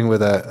stupid thing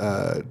with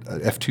a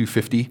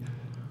F-250.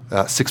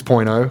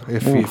 6.0,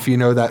 if you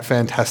know that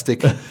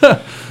fantastic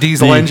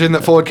diesel engine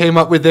that Ford came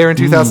up with there in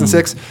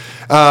 2006.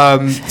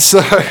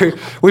 So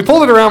we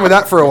pulled it around with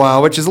that for a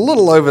while, which is a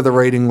little over the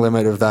rating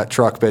limit of that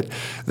truck. But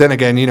then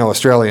again,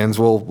 Australians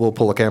will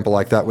pull a camper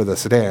like that with a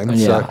sedan.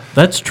 Yeah. So.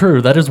 That's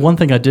true. That is one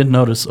thing I did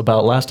notice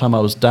about last time I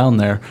was down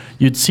there.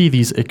 You'd see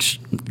these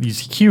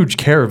huge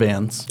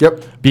caravans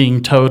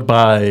being towed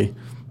by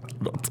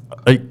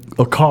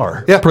a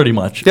car, pretty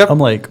much. Yep. I'm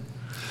like...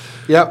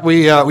 Yeah,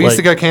 we used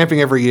to go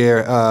camping every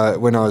year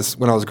when I was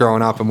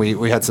growing up, and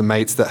we had some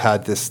mates that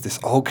had this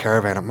old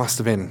caravan. It must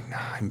have been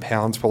in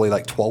pounds, probably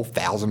like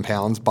 12,000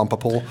 pounds bumper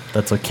pull.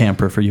 That's a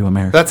camper for you,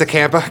 America. That's a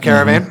camper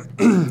caravan,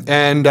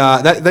 and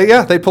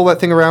they pull that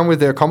thing around with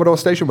their Commodore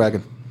station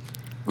wagon.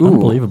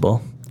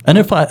 Unbelievable. And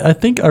if I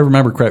think I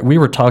remember correct, we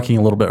were talking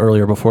a little bit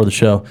earlier before the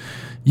show.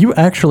 You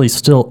actually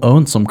still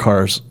own some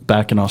cars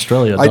back in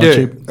Australia, don't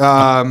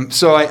you?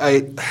 So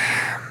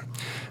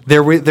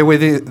they're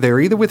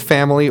either with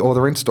family or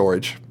they're in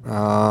storage.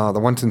 The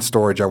ones in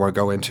storage I won't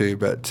go into,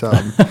 but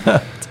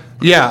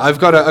I've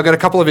got a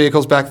couple of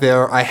vehicles back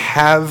there. I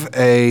have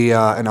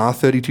an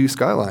R32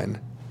 Skyline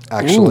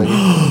actually,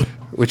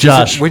 which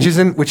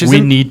is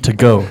we need to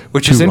go,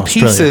 which to is in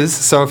Australia. pieces.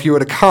 So if you were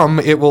to come,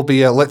 it will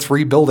be a let's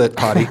rebuild it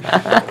party.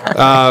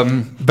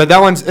 But that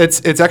one's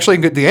it's actually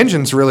good. The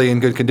engine's really in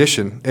good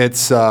condition.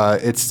 It's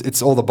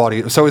all the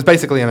body. So it was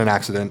basically in an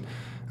accident.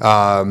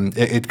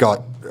 It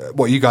got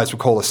what you guys would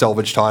call a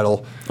salvage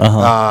title.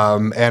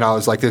 And I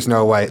was like, there's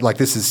no way. Like,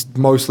 this is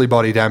mostly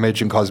body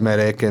damage and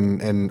cosmetic,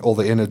 and all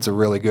the innards are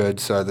really good,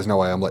 so there's no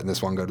way I'm letting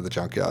this one go to the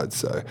junkyard.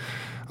 So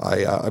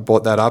I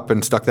bought that up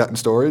and stuck that in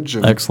storage.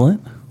 And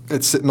excellent.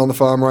 It's sitting on the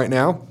farm right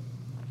now.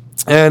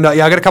 And, I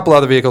got a couple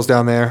other vehicles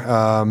down there,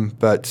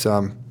 but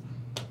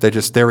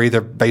they're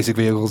either basic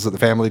vehicles that the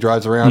family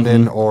drives around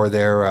in, or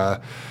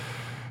they're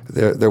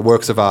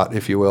works of art,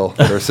 if you will,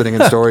 that are sitting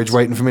in storage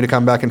waiting for me to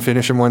come back and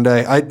finish them one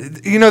day.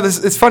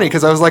 It's funny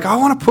because I was like, I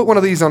want to put one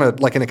of these on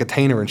in a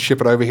container and ship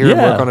it over here and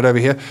work on it over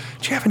here.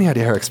 Do you have any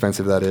idea how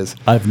expensive that is?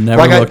 I've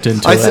never looked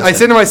into it. I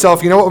said to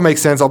myself, you know what would make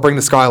sense? I'll bring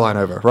the Skyline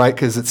over, right?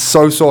 Because it's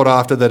so sought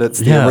after that it's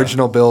the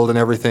original build and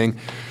everything.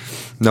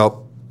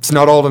 Nope. It's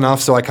not old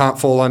enough, so I can't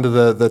fall under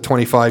the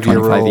 25-year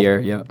rule. 25-year,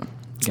 yeah.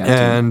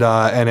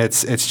 And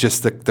it's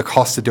just the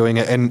cost of doing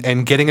it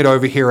and getting it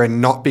over here and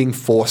not being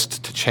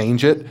forced to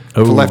change it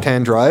for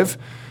left-hand drive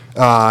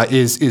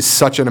is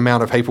such an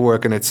amount of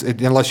paperwork, and it's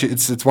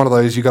one of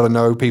those you got to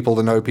know people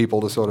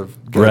to sort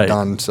of get it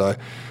done. So,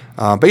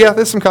 but yeah,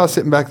 there's some cars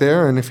sitting back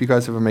there, and if you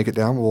guys ever make it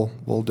down,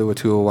 we'll do a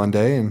tour one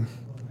day. And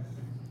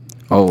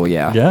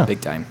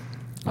big time.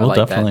 Well, like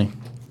definitely.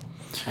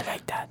 I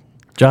like that.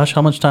 Josh,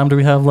 how much time do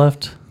we have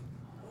left?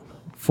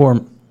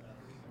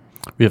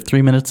 We have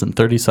 3 minutes and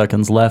 30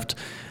 seconds left.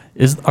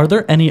 Are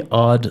there any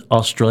odd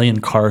Australian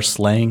car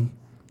slang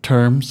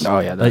terms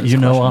that you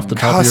know off the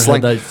top of your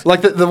head?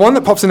 Like the one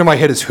that pops into my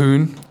head is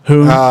hoon.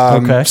 Hoon,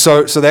 okay.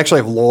 So they actually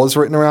have laws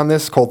written around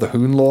this called the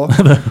hoon law.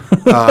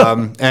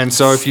 And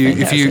so if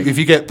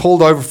you get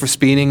pulled over for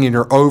speeding and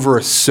you're over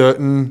a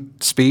certain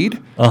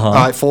speed,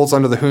 it falls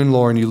under the hoon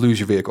law and you lose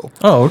your vehicle.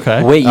 Oh,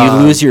 okay. Wait, you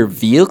lose your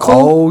vehicle?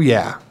 Oh,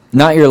 yeah.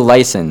 Not your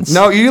license.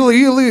 No, you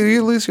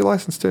lose your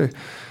license too.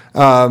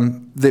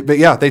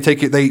 They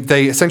take you.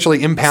 They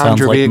essentially impound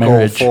your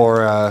vehicle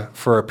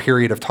for a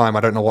period of time.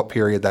 I don't know what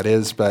period that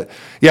is, but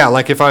yeah,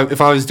 like if I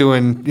was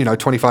doing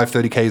 25,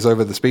 30 Ks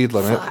over the speed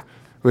limit,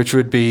 which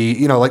would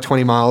be like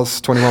 21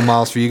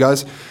 miles for you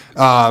guys,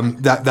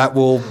 that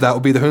will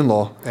be the hoon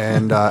law,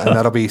 and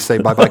that'll be say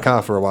bye bye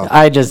car for a while.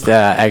 I just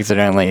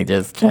accidentally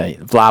just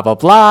blah blah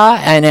blah,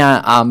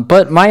 and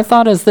but my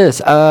thought is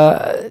this.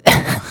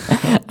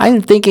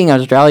 I'm thinking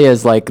Australia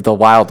is like the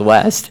Wild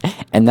West,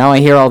 and now I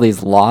hear all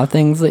these law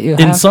things that you have.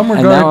 In some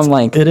regards, and now I'm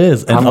like, it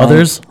is, and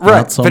others,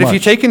 not so but much. if you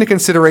take into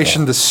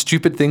consideration the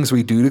stupid things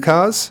we do to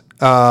cars,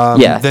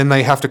 then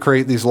they have to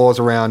create these laws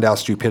around our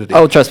stupidity.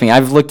 Oh, trust me,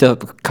 I've looked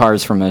up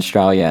cars from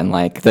Australia and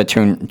like the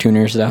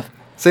tuner stuff.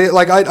 See,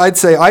 like I'd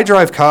say I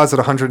drive cars at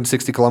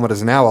 160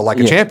 kilometers an hour like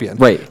a champion.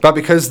 Right. But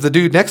because the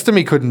dude next to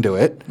me couldn't do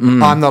it,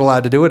 I'm not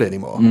allowed to do it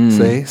anymore.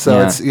 See?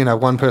 So it's,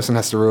 one person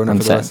has to ruin it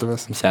for the rest of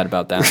us. I'm sad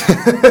about that.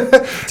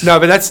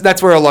 No, but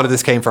that's where a lot of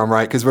this came from,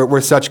 right? Because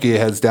we're such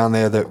gearheads down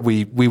there that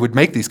we would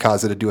make these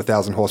cars that do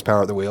 1,000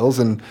 horsepower at the wheels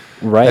and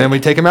then we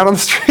take them out on the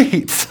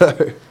street.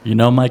 So.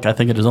 Mike, I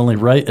think it is only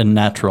right and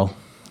natural.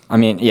 I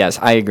mean, yes,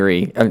 I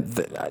agree.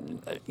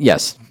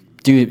 Yes,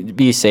 do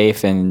be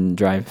safe and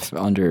drive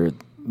under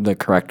the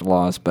correct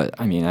laws, but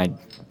I mean,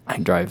 I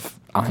drive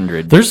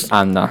 100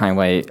 on the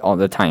highway all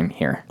the time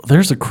here.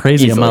 There's a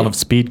crazy amount of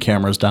speed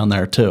cameras down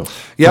there too.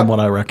 From what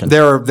I reckon,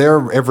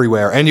 they're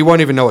everywhere, and you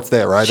won't even know it's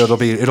there, right? It'll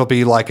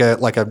be like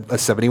a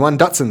 71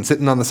 Datsun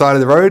sitting on the side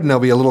of the road, and there'll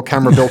be a little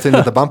camera built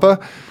into the bumper,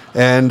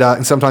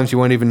 and sometimes you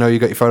won't even know you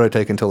got your photo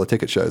taken until the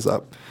ticket shows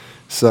up.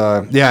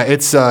 So yeah,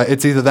 it's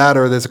either that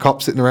or there's a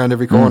cop sitting around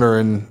every corner,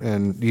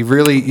 and you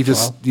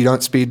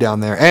don't speed down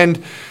there.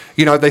 And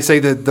they say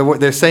that what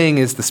they're saying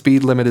is the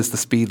speed limit is the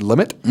speed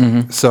limit.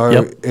 So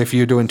Yep. if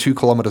you're doing 2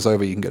 kilometers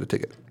over, you can get a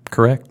ticket.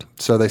 Correct.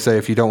 So they say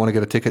if you don't want to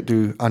get a ticket,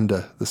 do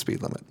under the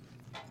speed limit.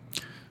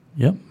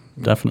 Yep,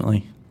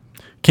 definitely.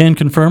 Can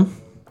confirm.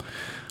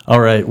 All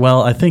right.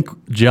 Well, I think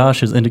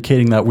Josh is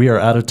indicating that we are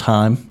out of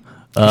time.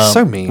 He's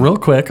so mean. Real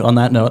quick on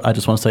that note, I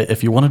just want to say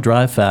if you want to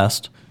drive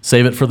fast,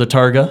 save it for the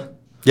Targa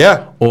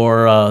Yeah.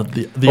 or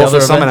the Or other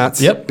for event.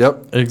 Summonats.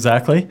 Yep.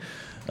 Exactly.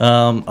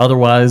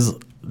 Otherwise,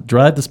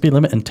 drive the speed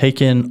limit and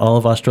take in all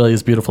of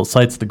Australia's beautiful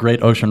sights. The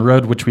Great Ocean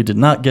Road, which we did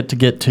not get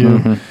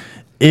to,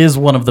 is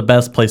one of the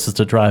best places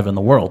to drive in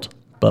the world.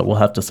 But we'll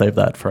have to save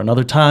that for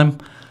another time.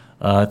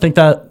 I think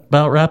that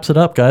about wraps it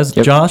up, guys.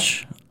 Yep.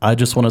 Josh, I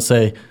just want to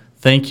say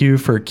thank you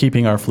for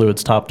keeping our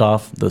fluids topped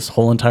off this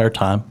whole entire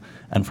time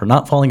and for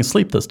not falling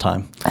asleep this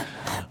time.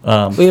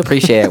 We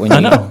appreciate it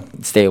when you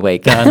stay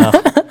awake. I know.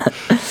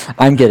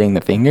 I'm getting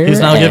the finger. He's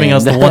now giving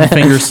us the one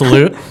finger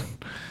salute.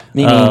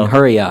 Meaning,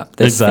 hurry up.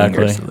 This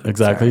finger Exactly. salute.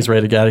 Exactly. Sorry. He's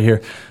ready to get out of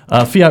here.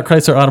 Fiat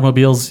Chrysler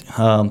Automobiles,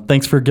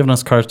 thanks for giving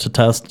us cars to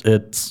test.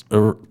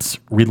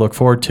 We look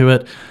forward to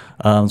it.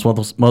 It's one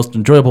of the most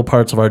enjoyable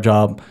parts of our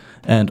job.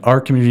 And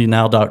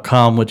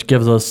ourcommunitynow.com, which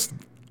gives us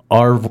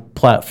our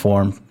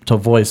platform to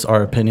voice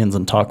our opinions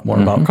and talk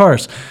more about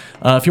cars.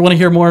 If you want to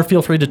hear more,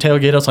 feel free to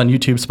tailgate us on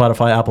YouTube,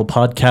 Spotify, Apple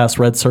Podcasts,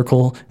 Red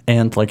Circle,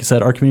 and like I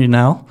said, Our Community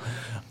Now.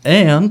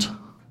 And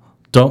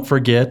don't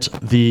forget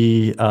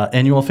the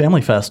annual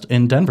Family Fest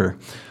in Denver.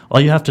 All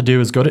you have to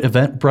do is go to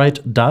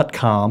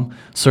eventbrite.com,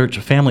 search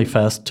Family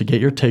Fest to get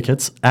your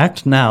tickets.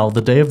 Act now,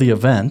 the day of the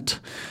event.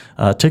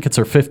 Tickets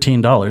are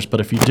 $15, but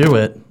if you do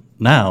it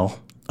now,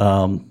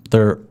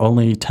 they're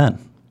only $10.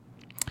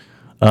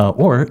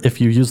 Or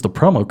if you use the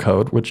promo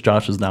code, which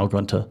Josh is now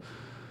going to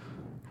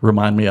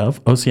remind me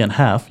of, OCN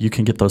half, you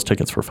can get those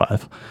tickets for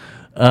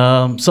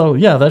 $5. So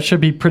yeah, that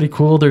should be pretty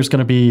cool. There's going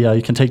to be,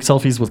 you can take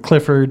selfies with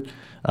Clifford,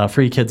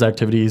 free kids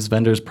activities,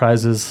 vendors,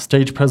 prizes,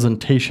 stage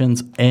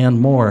presentations, and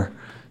more.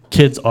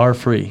 Kids are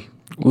free.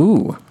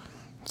 Ooh.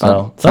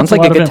 So Sounds that's like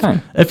a lot of good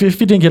time. If you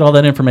didn't get all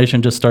that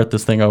information, just start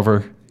this thing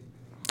over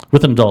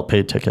with an adult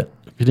paid ticket.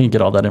 If you didn't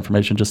get all that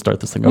information, just start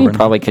this thing over. We and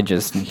probably could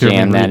just hear me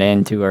jam that read.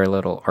 into our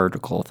little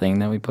article thing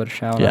that we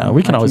put out. Yeah, on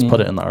we can our always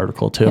put community. it in the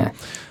article too. Yeah.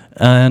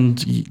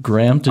 And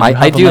Graham, did you I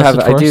have do a have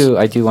message for us?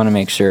 I do want to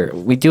make sure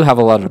we do have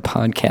a lot of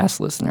podcast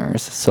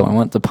listeners, so I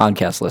want the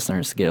podcast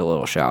listeners to get a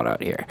little shout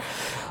out here.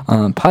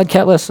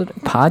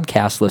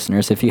 Podcast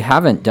listeners, if you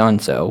haven't done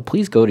so,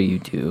 please go to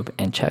YouTube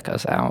and check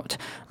us out,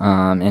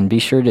 and be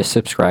sure to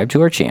subscribe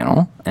to our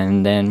channel.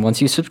 And then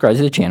once you subscribe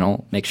to the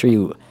channel, make sure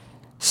you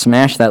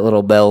smash that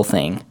little bell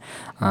thing.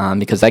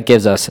 Because that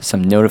gives us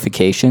some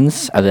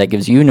notifications. That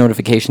gives you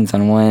notifications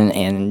on when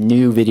a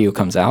new video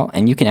comes out.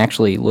 And you can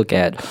actually look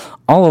at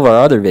all of our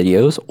other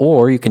videos,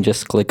 or you can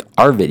just click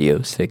our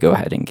videos to go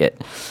ahead and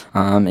get.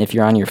 If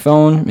you're on your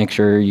phone, make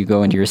sure you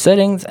go into your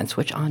settings and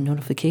switch on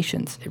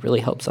notifications. It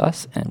really helps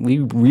us, and we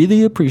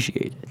really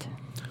appreciate it.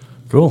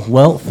 Cool.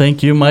 Well,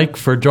 thank you, Mike,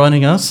 for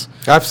joining us.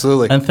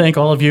 Absolutely. And thank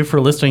all of you for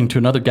listening to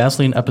another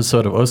gasoline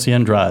episode of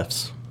OCN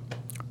Drives.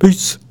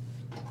 Peace.